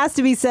 it has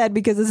to be said,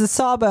 because this is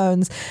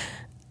Sawbones,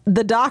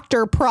 the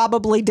doctor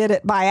probably did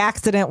it by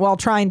accident while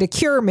trying to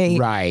cure me.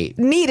 Right.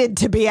 Needed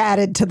to be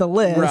added to the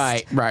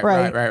list.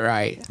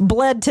 Right.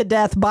 Bled to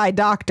death by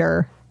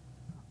doctor.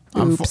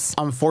 Oops.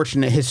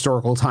 Unfortunate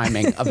historical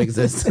timing of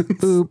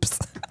existence. Oops.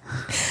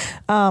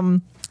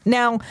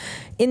 Now,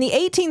 in the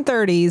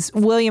 1830s,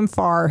 William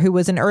Farr, who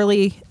was an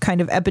early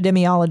kind of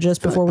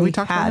epidemiologist before we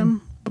talked about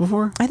him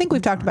before? I think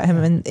we've talked about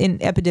him in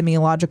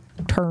epidemiologic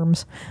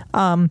terms.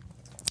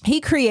 He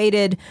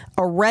created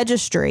a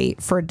registry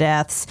for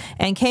deaths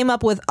and came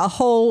up with a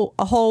whole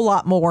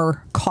lot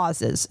more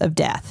causes of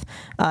death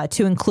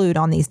to include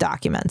on these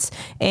documents.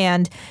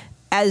 And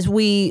as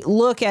we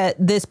look at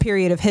this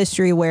period of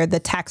history where the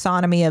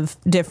taxonomy of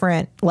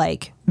different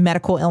like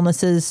medical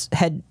illnesses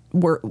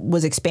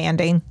was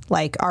expanding,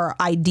 like our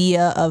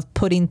idea of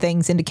putting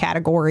things into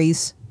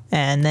categories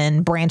and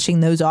then branching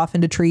those off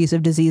into trees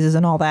of diseases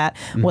and all that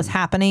was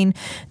happening,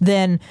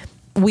 then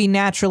we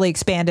naturally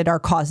expanded our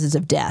causes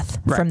of death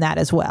from that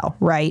as well,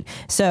 right?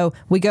 So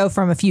we go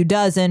from a few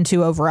dozen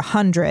to over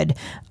 100.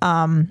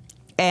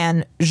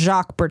 And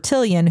Jacques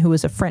Bertillon, who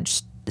was a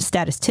French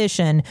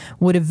statistician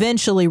would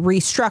eventually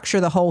restructure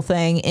the whole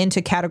thing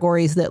into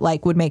categories that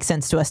like would make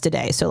sense to us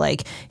today. So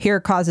like, here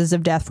are causes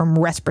of death from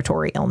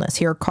respiratory illness.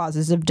 Here are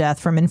causes of death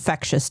from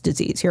infectious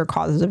disease. Here are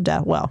causes of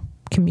death,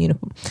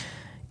 communicable.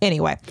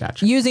 Anyway,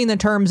 Gotcha. Using the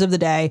terms of the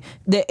day,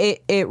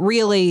 it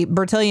really,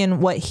 Bertillon,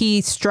 what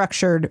he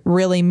structured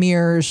really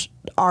mirrors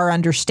our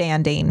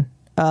understanding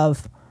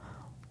of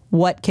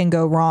what can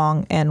go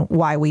wrong and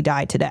why we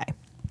die today.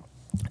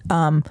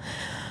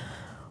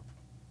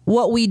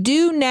 What we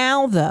do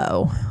now,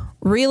 though,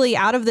 really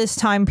out of this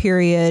time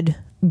period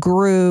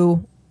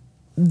grew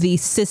the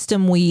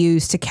system we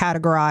use to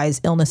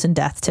categorize illness and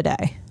death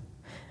today.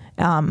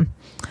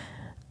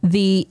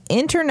 The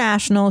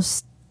International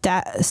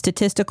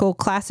Statistical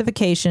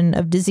Classification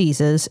of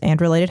Diseases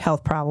and Related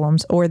Health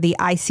Problems, or the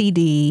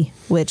ICD,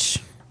 which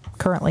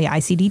currently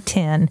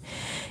ICD-10,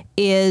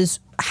 is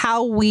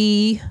how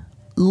we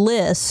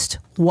list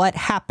what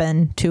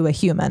happened to a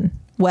human.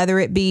 Whether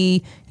it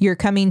be you're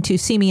coming to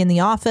see me in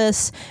the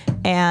office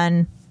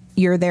and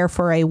you're there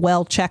for a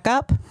well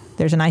checkup,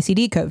 there's an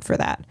ICD code for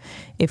that.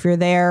 If you're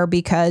there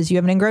because you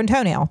have an ingrown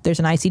toenail, there's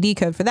an ICD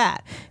code for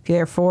that. If you're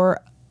there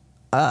for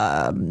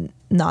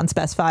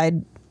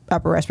non-specified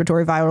upper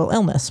respiratory viral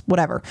illness,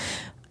 whatever.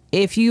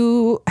 If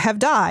you have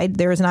died,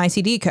 there is an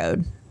ICD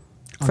code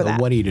for that.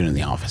 What are you doing in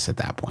the office at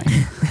that point?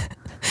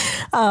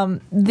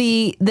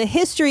 The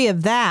history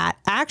of that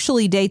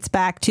actually dates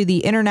back to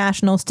the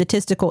International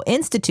Statistical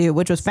Institute,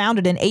 which was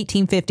founded in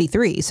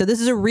 1853. So this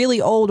is a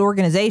really old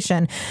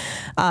organization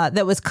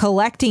that was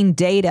collecting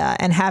data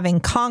and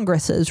having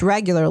congresses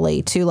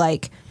regularly to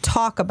like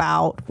talk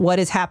about what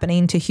is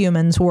happening to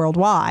humans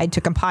worldwide,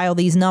 to compile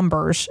these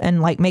numbers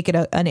and like make it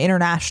an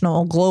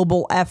international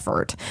global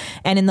effort.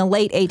 And in the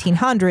late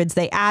 1800s,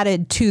 they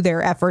added to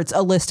their efforts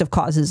a list of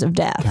causes of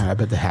death. God, I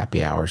bet the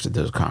happy hours at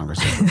those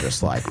congresses were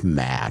just like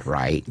mad,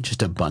 right?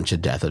 Just a bunch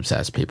of death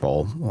obsessed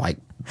people, like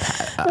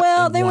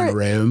Well, in they one were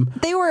room.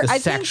 They were. The I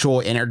think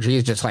sexual energy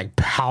is just like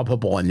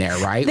palpable in there,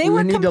 right? they We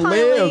were need to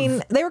compiling.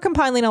 live. They were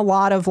compiling a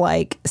lot of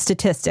like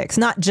statistics,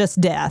 not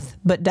just death,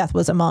 but death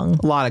was among.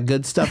 A lot of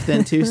good stuff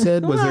then too,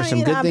 Sid. Was there Well, some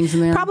you good know, things in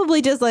there?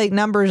 Probably just like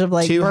numbers of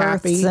like Too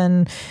births happy?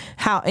 and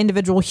how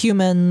individual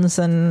humans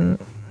and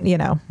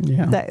Yeah.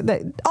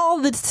 all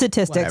the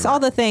statistics, Whatever. all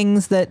the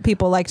things that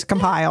people like to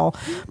compile,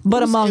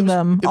 but among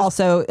them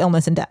also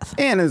illness and death.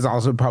 And is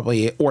also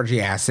probably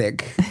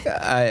orgiastic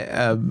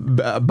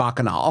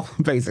bacchanal,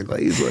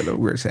 basically, is what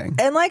we're saying.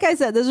 And like I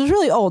said, this was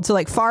really old. So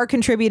like Farr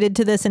contributed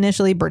to this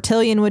initially.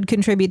 Bertillon would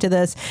contribute to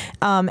this.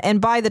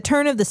 And by the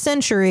turn of the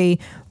century,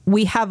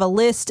 we have a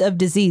list of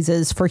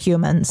diseases for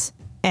humans.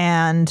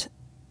 And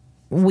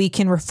we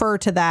can refer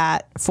to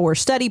that for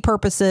study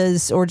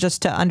purposes or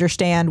just to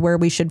understand where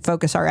we should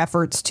focus our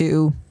efforts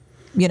to,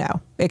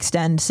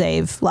 extend,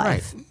 save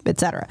life,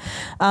 etc.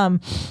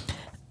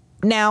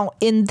 Now,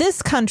 in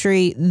this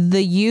country,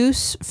 the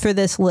use for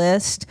this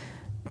list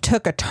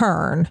took a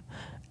turn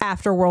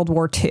after World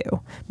War II.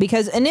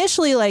 Because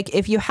initially, like,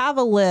 if you have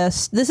a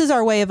list, this is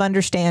our way of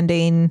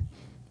understanding,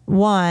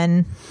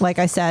 one, like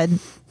I said,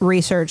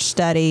 research,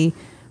 study,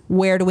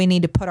 where do we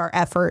need to put our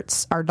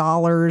efforts, our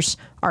dollars,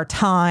 our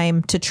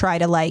time to try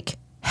to, like,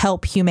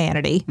 help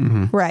humanity,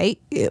 right?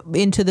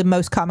 Into the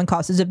most common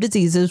causes of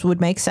diseases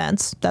would make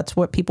sense. That's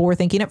what people were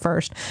thinking at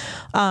first.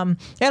 And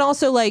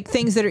also, like,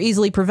 things that are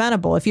easily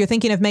preventable. If you're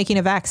thinking of making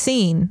a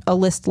vaccine, a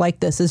list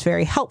like this is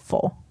very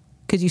helpful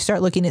because you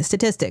start looking at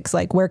statistics,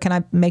 like where can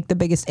I make the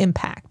biggest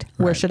impact?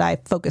 Where should I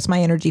focus my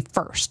energy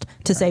first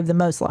to save the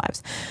most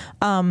lives?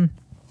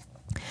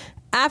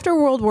 After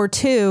World War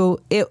II,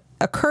 it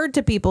occurred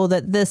to people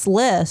that this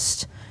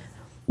list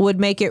would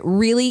make it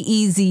really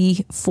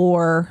easy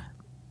for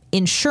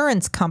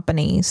insurance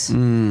companies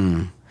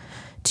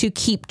to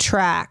keep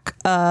track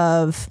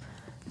of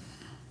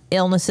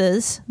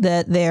illnesses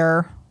that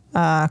their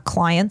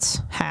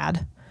clients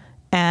had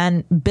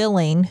and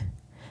billing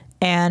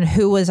and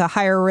who was a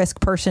higher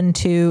risk person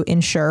to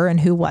insure and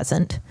who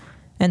wasn't,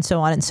 and so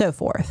on and so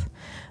forth.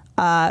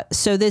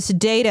 So this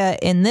data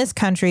in this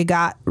country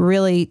got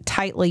really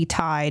tightly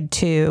tied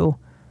to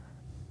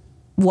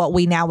what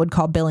we now would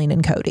call billing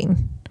and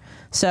coding.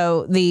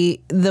 So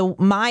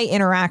my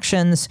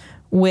interactions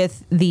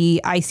with the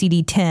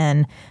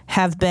ICD-10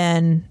 have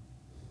been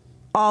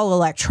all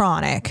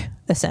electronic,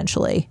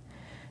 essentially,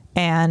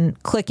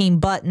 and clicking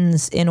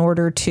buttons in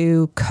order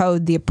to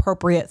code the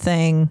appropriate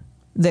thing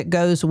that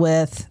goes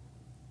with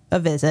a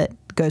visit,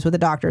 goes with a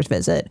doctor's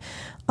visit.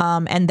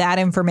 And that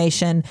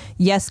information,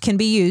 yes, can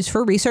be used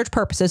for research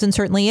purposes and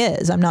certainly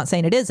is. I'm not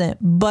saying it isn't,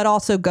 but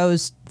also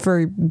goes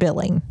for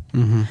billing.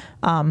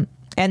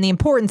 And the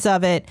importance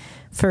of it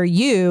for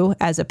you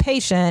as a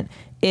patient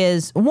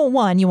is, well,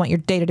 one, you want your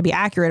data to be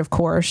accurate, of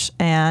course.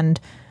 And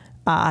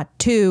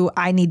two,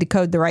 I need to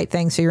code the right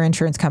thing so your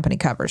insurance company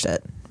covers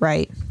it,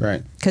 right?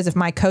 Right. Because if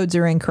my codes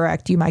are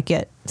incorrect, you might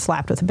get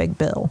slapped with a big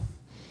bill.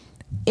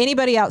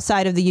 Anybody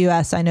outside of the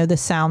U.S., I know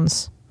this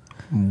sounds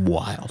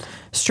Wild.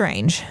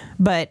 Strange.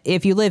 But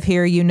if you live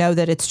here, you know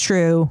that it's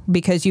true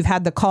because you've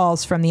had the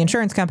calls from the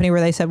insurance company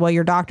where they said, well,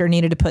 your doctor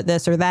needed to put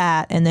this or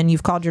that. And then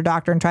you've called your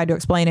doctor and tried to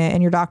explain it.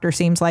 And your doctor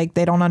seems like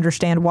they don't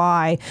understand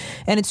why.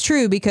 And it's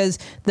true because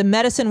the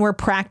medicine we're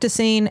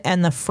practicing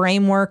and the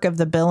framework of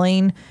the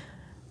billing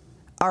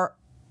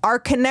are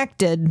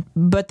connected,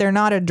 but they're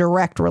not a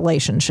direct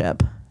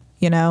relationship.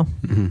 You know,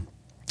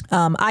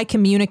 I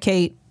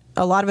communicate.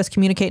 A lot of us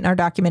communicate in our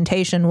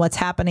documentation what's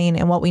happening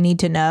and what we need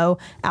to know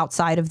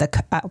outside of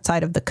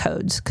the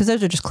codes, because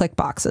those are just click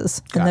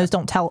boxes and those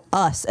don't tell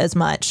us as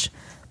much.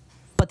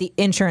 But the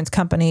insurance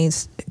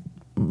companies,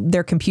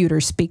 their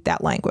computers speak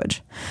that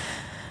language.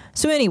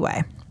 So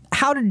anyway,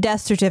 how do death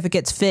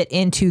certificates fit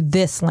into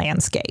this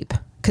landscape?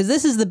 Because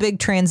this is the big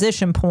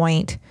transition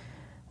point.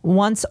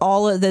 Once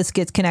all of this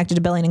gets connected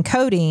to billing and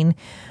coding,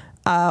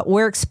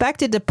 we're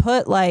expected to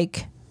put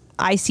like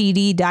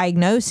ICD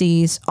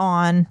diagnoses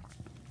on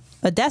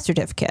a death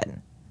certificate.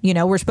 You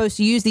know, we're supposed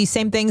to use these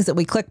same things that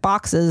we click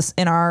boxes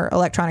in our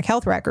electronic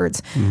health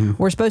records.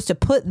 We're supposed to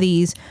put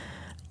these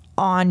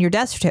on your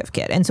death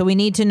certificate. And so we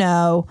need to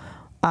know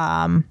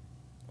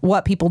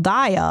what people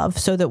die of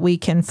so that we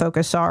can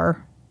focus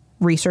our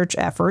research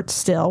efforts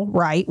still,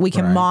 right? We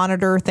can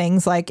monitor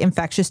things like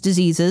infectious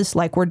diseases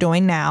like we're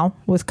doing now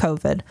with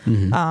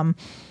COVID.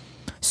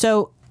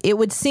 So it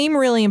would seem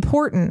really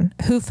important.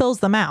 Who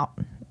fills them out?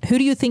 Who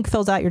do you think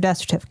fills out your death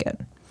certificate?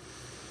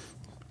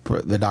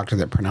 The doctor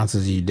that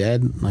pronounces you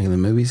dead, like in the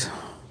movies?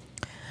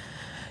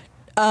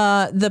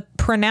 The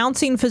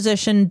pronouncing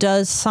physician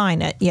does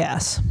sign it,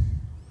 yes.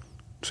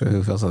 So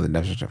who fills out the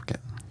death certificate?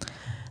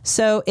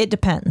 So it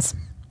depends.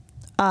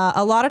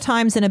 A lot of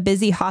times in a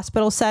busy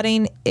hospital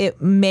setting,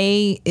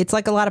 it's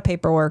like a lot of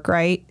paperwork,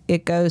 right?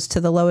 It goes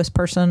to the lowest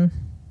person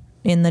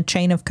in the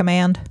chain of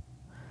command.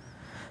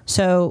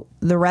 So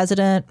the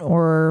resident,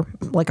 or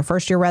like a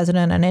first-year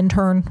resident, an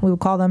intern, we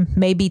would call them,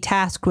 may be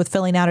tasked with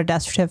filling out a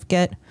death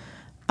certificate.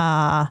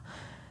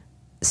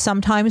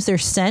 Sometimes they're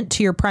sent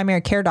to your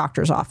primary care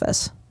doctor's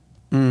office.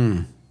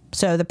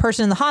 So the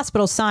person in the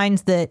hospital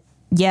signs that,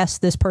 yes,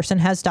 this person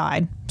has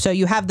died. So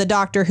you have the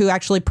doctor who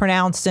actually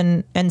pronounced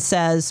and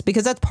says,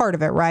 because that's part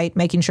of it, right?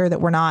 Making sure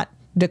that we're not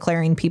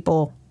declaring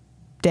people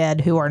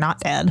dead who are not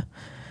dead.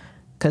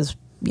 Because,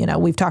 you know,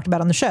 we've talked about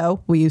on the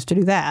show, we used to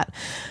do that.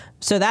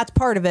 So that's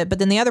part of it. But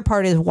then the other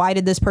part is, why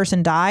did this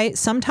person die?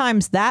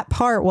 Sometimes that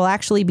part will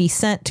actually be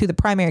sent to the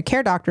primary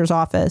care doctor's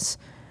office,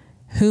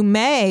 who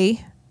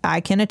may,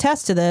 I can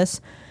attest to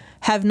this,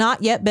 have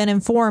not yet been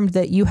informed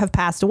that you have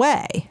passed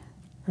away.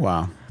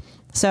 Wow.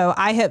 So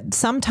I have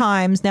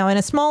sometimes, now in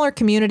a smaller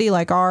community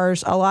like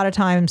ours, a lot of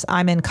times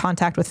I'm in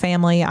contact with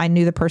family. I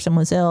knew the person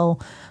was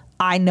ill.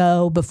 I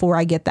know before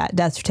I get that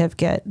death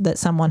certificate that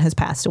someone has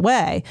passed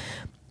away,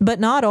 but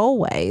not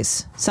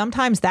always.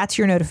 Sometimes that's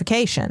your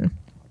notification.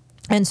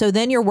 And so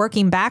then you're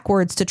working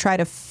backwards to try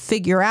to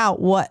figure out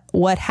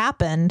what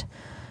happened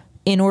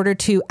in order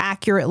to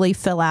accurately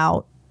fill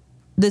out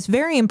this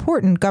very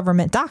important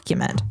government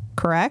document,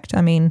 correct?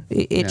 I mean,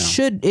 it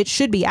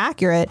should be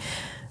accurate,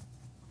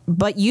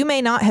 but you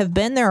may not have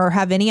been there or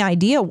have any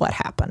idea what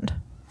happened,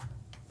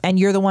 and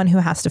you're the one who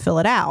has to fill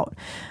it out.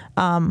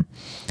 And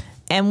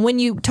when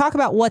you talk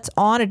about what's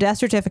on a death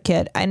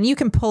certificate, and you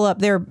can pull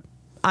up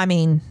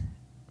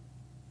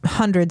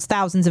hundreds,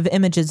 thousands of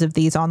images of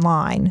these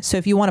online. So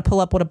if you want to pull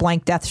up what a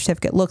blank death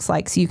certificate looks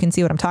like so you can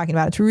see what I'm talking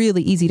about, it's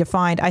really easy to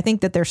find. I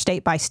think that they're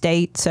state by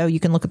state, so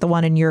you can look at the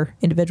one in your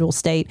individual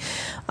state.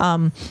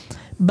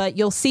 But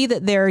you'll see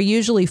that there are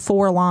usually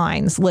 4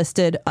 lines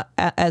listed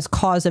as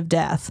cause of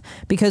death,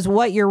 because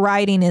what you're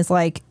writing is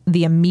like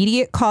the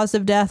immediate cause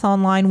of death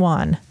on line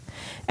 1.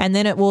 And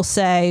then it will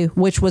say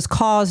which was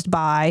caused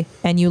by,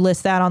 and you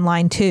list that on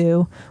line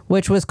 2,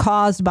 which was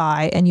caused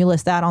by, and you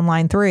list that on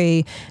line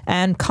 3,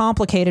 and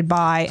complicated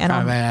by, and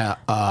Kind of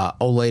an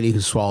old lady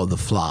who swallowed the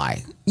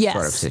fly Yes.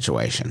 sort of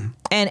situation.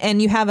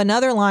 And you have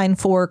another line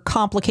for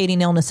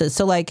complicating illnesses.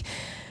 So like,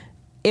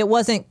 it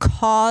wasn't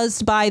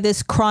caused by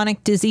this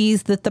chronic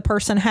disease that the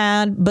person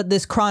had, but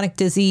this chronic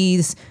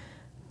disease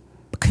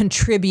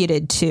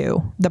contributed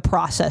to the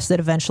process that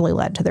eventually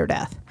led to their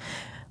death.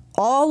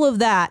 All of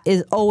that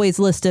is always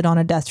listed on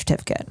a death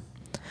certificate.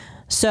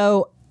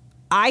 So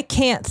I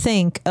can't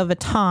think of a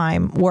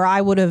time where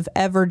I would have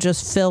ever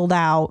just filled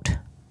out,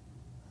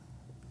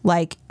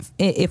 like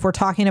if we're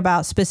talking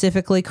about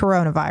specifically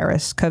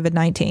coronavirus,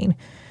 COVID-19,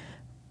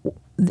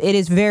 it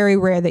is very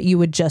rare that you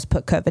would just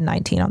put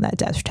COVID-19 on that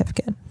death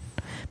certificate,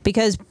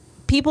 because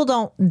people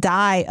don't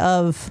die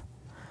of...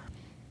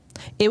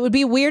 It would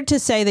be weird to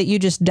say that you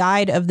just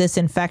died of this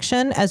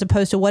infection as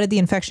opposed to what did the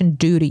infection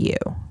do to you?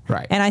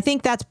 Right. And I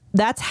think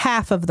that's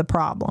half of the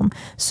problem.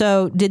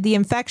 So did the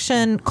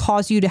infection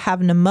cause you to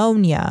have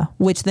pneumonia,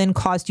 which then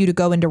caused you to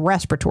go into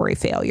respiratory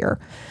failure?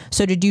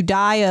 So did you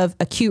die of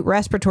acute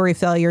respiratory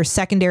failure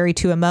secondary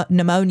to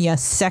pneumonia,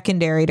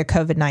 secondary to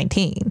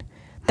COVID-19?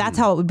 That's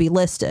how it would be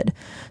listed.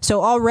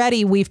 So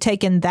already we've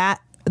taken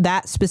that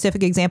that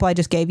specific example I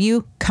just gave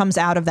you comes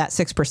out of that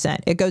 6%.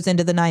 It goes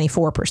into the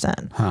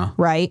 94%,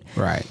 right?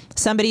 Right.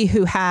 Somebody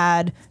who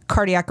had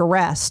cardiac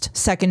arrest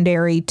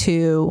secondary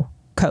to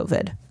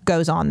COVID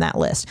goes on that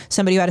list.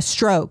 Somebody who had a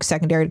stroke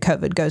secondary to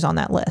COVID goes on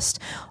that list.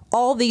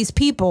 All these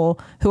people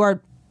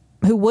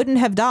who wouldn't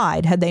have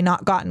died had they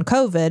not gotten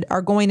COVID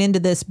are going into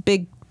this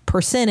big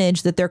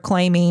percentage that they're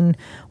claiming,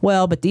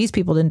 well, but these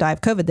people didn't die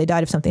of COVID. They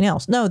died of something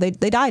else. No, they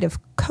died of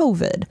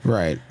COVID.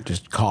 Right.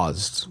 Just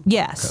caused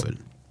Yes. COVID.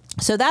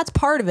 So that's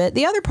part of it.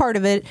 The other part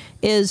of it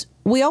is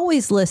we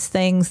always list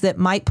things that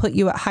might put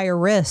you at higher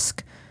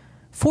risk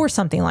for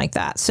something like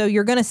that. So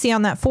you're going to see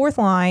on that fourth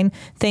line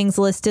things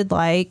listed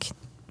like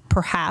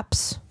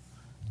perhaps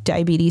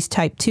diabetes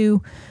type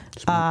 2,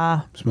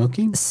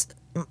 Smoking?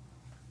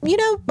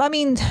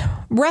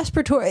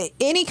 Respiratory,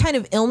 any kind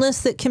of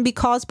illness that can be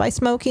caused by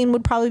smoking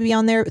would probably be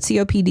on there.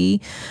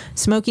 COPD.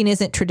 Smoking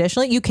isn't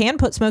traditionally. You can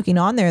put smoking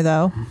on there,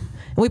 though.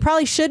 And we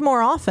probably should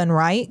more often,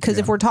 right? Because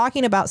if we're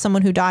talking about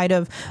someone who died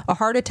of a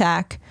heart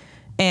attack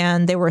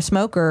and they were a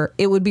smoker,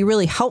 it would be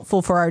really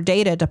helpful for our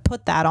data to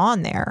put that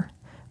on there.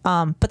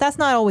 But that's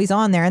not always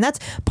on there. And that's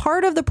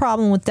part of the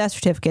problem with death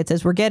certificates,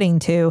 as we're getting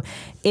to,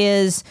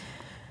 is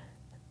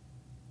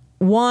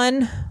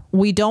one,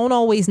 we don't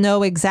always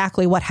know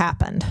exactly what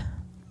happened.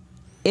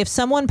 If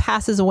someone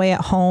passes away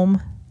at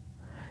home,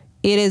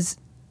 it's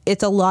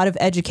a lot of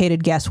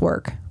educated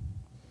guesswork,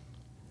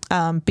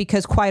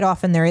 because quite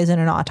often there isn't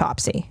an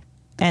autopsy.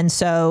 And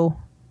so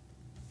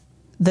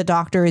the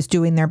doctor is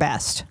doing their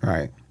best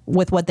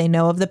with what they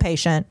know of the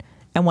patient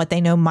and what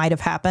they know might have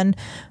happened.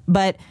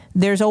 But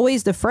there's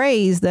always the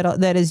phrase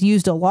that is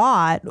used a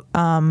lot,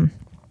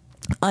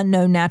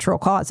 unknown natural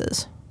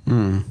causes.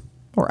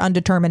 Or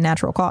undetermined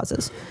natural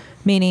causes,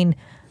 meaning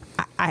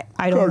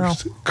I don't know.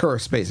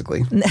 Curse,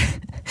 basically.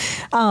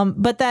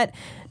 But that,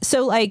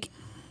 so like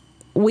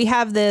we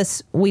have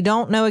this, we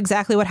don't know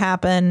exactly what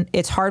happened.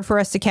 It's hard for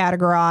us to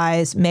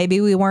categorize.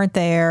 Maybe we weren't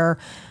there.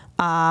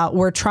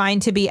 We're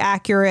trying to be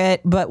accurate,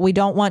 but we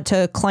don't want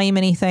to claim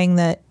anything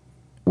that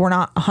we're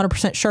not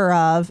 100% sure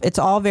of. It's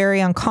all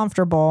very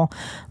uncomfortable.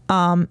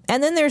 And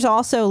then there's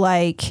also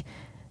like,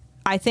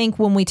 I think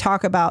when we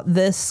talk about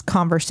this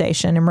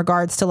conversation in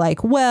regards to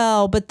like,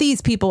 well, but these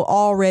people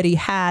already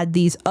had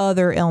these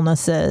other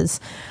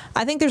illnesses,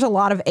 I think there's a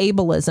lot of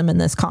ableism in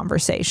this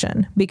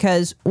conversation,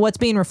 because what's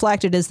being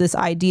reflected is this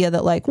idea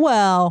that like,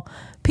 well,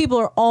 people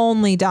are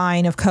only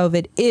dying of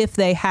COVID if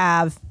they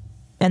have,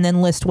 and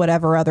then list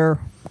whatever other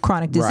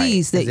chronic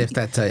disease. As if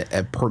that's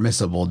a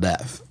permissible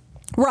death.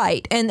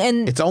 Right. And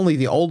it's only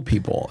the old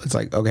people. It's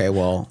like, okay,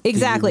 well.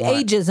 Exactly.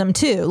 Ageism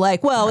too.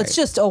 Like, well, it's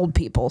just old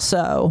people.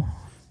 So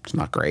it's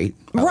not great.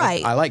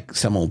 I like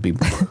some old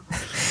people.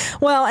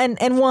 Well,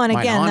 and one,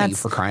 again,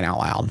 that's for crying out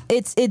loud.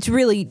 It's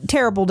really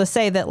terrible to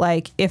say that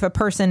like if a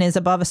person is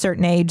above a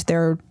certain age,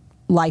 their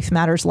life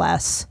matters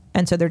less,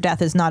 and so their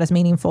death is not as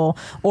meaningful.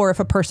 Or if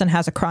a person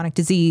has a chronic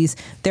disease,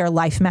 their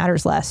life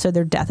matters less, so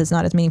their death is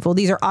not as meaningful.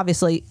 These are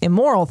obviously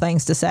immoral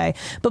things to say.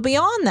 But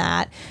beyond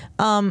that,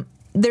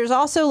 there's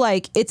also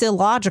like, it's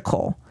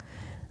illogical.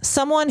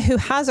 Someone who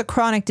has a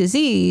chronic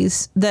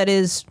disease that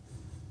is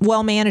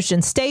well managed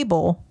and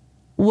stable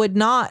would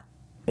not,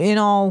 in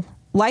all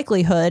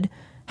likelihood,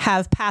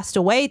 have passed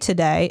away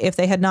today if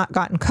they had not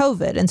gotten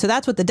COVID. And so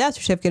that's what the death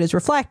certificate is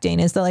reflecting,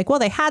 is that like, well,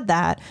 they had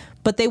that,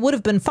 but they would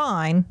have been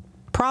fine,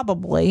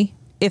 probably,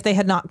 if they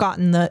had not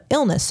gotten the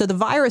illness. So the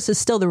virus is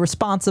still the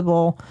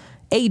responsible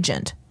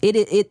agent.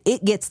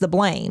 It gets the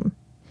blame.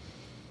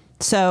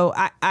 So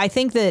I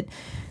think that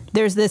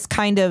there's this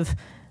kind of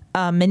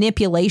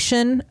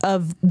manipulation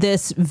of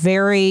this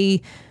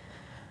very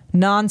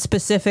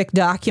non-specific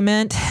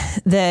document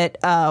that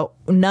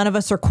none of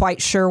us are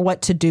quite sure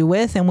what to do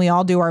with, and we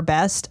all do our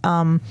best.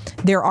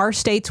 There are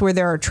states where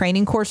there are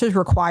training courses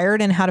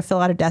required in how to fill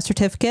out a death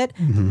certificate.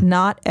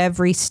 Not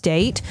every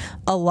state.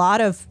 A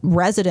lot of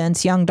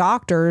residents, young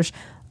doctors,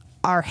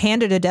 are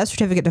handed a death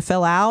certificate to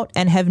fill out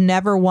and have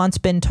never once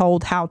been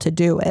told how to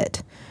do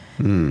it,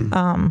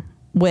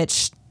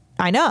 which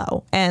I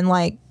know. And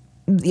like,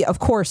 of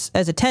course,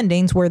 as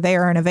attendings, we're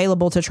there and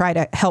available to try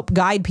to help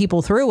guide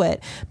people through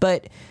it.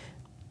 But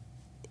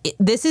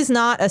this is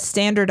not a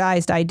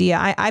standardized idea.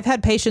 I've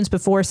had patients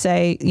before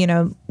say,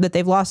 that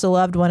they've lost a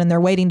loved one and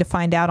they're waiting to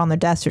find out on their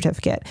death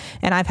certificate.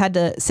 And I've had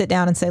to sit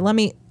down and say, let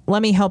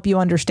me help you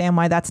understand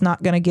why that's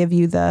not going to give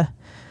you the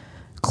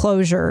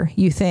closure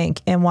you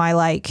think, and why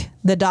like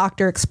the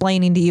doctor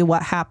explaining to you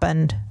what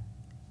happened,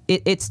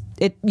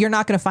 you're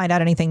not going to find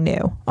out anything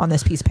new on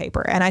this piece of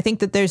paper. And I think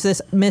that there's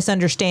this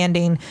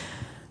misunderstanding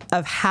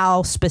of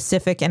how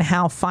specific and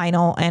how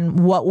final and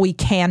what we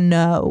can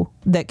know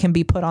that can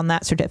be put on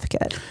that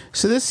certificate.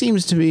 So this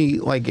seems to be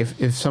like,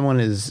 if someone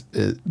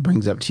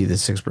brings up to you the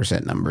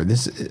 6% number,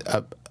 this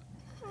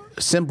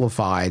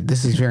simplified,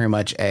 this is very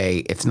much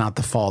it's not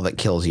the fall that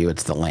kills you,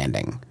 it's the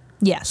landing.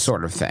 Yes.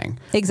 Sort of thing.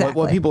 Exactly.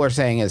 What people are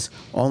saying is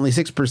only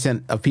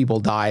 6% of people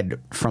died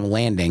from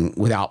landing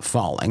without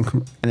falling.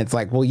 And it's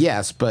like, well,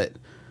 yes, but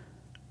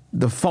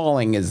the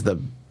falling is the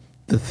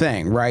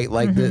thing, right?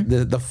 Like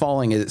the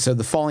falling is, so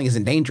the falling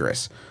isn't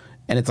dangerous.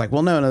 And it's like,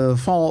 well, no, the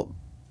fall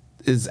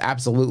is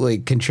absolutely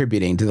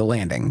contributing to the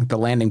landing. The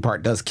landing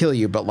part does kill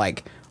you, but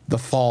like the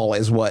fall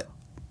is what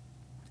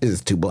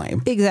is to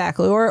blame.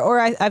 Exactly. Or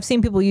I've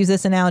seen people use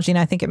this analogy, and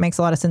I think it makes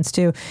a lot of sense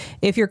too.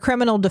 If your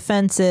criminal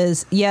defense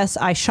is, yes,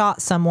 I shot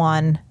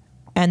someone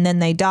and then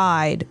they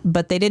died,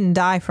 but they didn't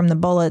die from the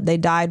bullet. They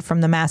died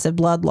from the massive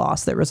blood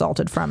loss that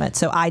resulted from it.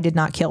 So I did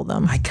not kill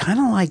them. I kind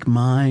of like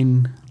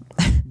mine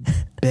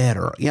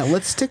better. Yeah,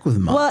 let's stick with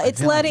mine. Well,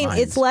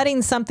 it's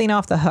letting something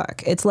off the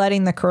hook. It's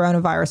letting the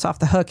coronavirus off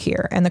the hook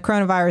here. And the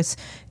coronavirus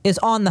is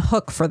on the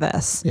hook for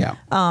this. Yeah.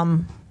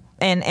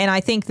 And I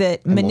think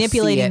that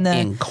manipulating we'll see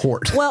it in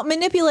court. Well,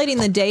 manipulating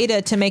the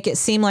data to make it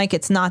seem like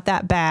it's not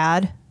that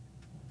bad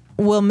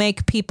will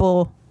make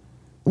people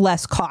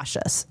less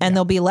cautious, and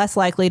they'll be less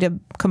likely to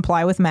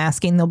comply with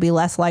masking. They'll be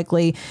less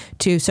likely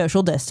to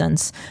social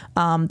distance.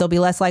 They'll be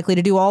less likely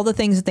to do all the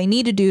things that they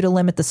need to do to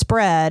limit the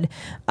spread.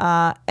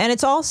 And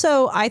it's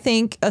also, I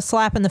think, a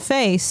slap in the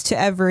face to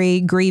every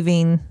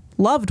grieving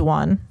loved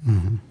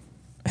one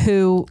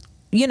who,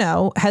 you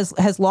know,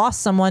 has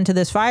lost someone to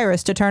this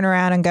virus, to turn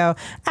around and go,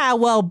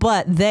 well,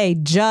 but they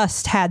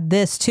just had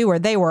this too, or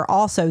they were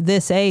also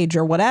this age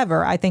or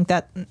whatever. I think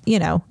that, you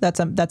know, that's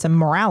a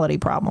morality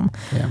problem.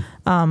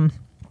 Yeah.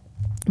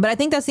 But I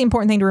think that's the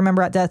important thing to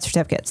remember about death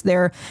certificates.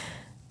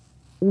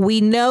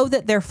 We know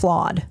that they're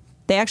flawed.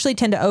 They actually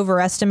tend to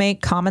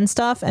overestimate common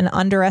stuff and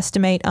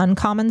underestimate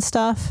uncommon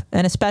stuff,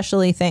 and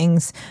especially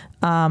things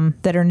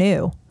that are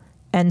new.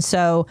 And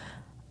so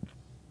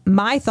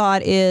my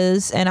thought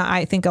is, and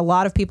I think a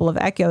lot of people have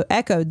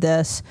echoed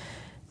this,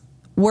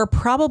 we're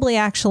probably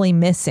actually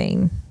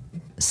missing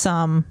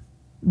some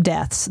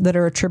deaths that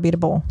are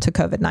attributable to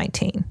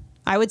COVID-19.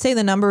 I would say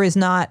the number is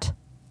not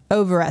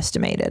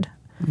overestimated.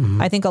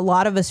 I think a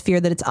lot of us fear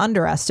that it's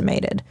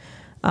underestimated.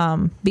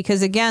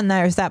 Because again,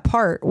 there's that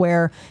part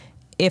where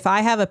if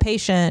I have a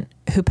patient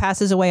who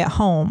passes away at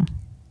home,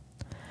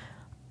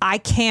 I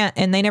can't,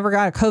 and they never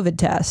got a COVID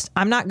test,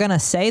 I'm not going to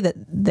say that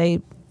they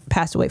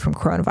passed away from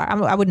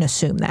coronavirus. I wouldn't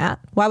assume that.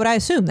 Why would I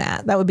assume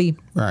that? That would be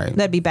right.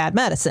 That'd be bad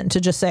medicine to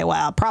just say,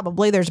 well,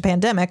 probably there's a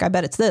pandemic. I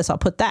bet it's this. I'll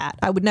put that.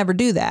 I would never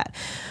do that.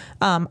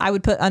 I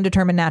would put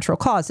undetermined natural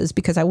causes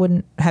because I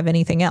wouldn't have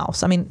anything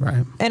else. I mean,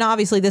 right. And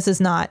obviously this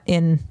is not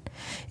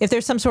if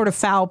there's some sort of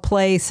foul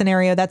play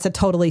scenario, that's a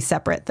totally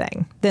separate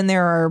thing. Then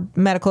there are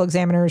medical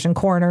examiners and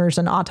coroners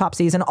and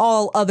autopsies and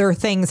all other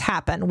things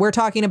happen. We're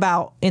talking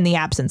about in the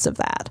absence of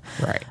that.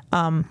 Right.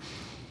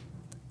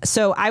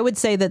 So I would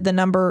say that the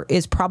number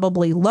is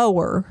probably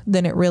lower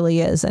than it really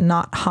is and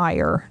not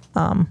higher,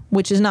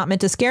 which is not meant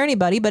to scare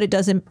anybody, but it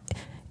doesn't.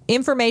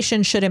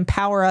 Information should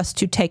empower us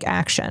to take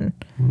action,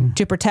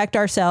 to protect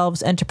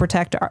ourselves and to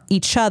protect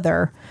each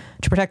other,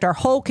 to protect our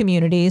whole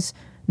communities,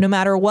 no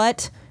matter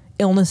what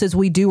illnesses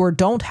we do or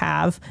don't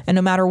have, and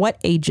no matter what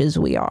ages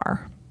we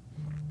are.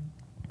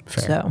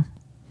 Fair. So,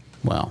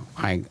 well,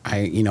 I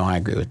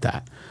agree with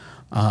that.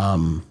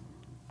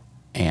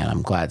 And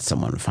I'm glad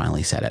someone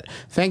finally said it.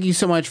 Thank you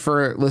so much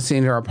for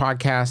listening to our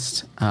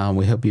podcast.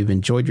 We hope you've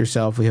enjoyed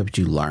yourself. We hope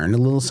you learned a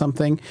little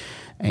something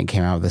and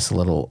came out of this a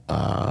little,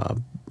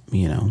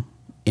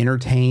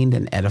 entertained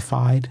and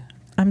edified.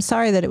 I'm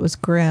sorry that it was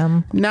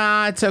grim.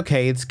 Nah, it's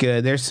okay. It's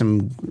good. There's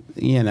some,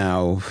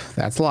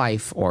 that's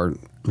life, or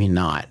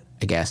not,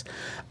 I guess.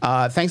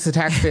 Thanks to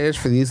Taxpayers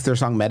for the use of their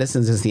song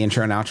Medicines as the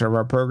intro and outro of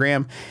our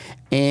program.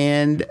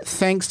 And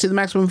thanks to the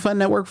Maximum Fun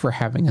Network for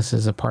having us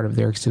as a part of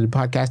their extended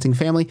podcasting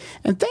family.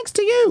 And thanks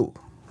to you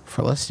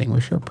for listening.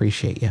 We sure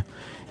appreciate you.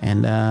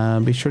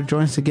 And be sure to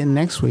join us again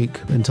next week.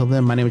 Until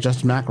then, my name is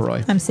Justin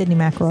McElroy. I'm Sydney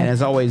McElroy. And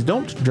as always,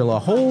 don't drill a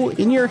hole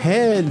in your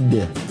head.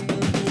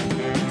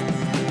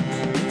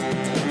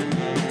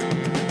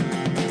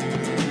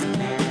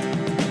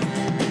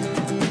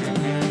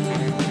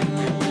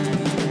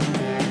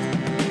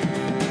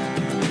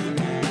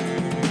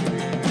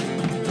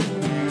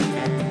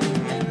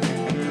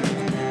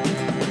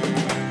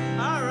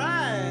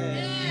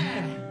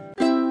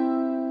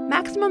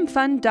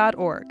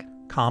 MaximumFun.org.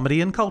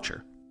 Comedy and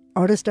culture.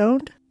 Artist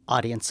owned.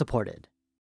 Audience supported.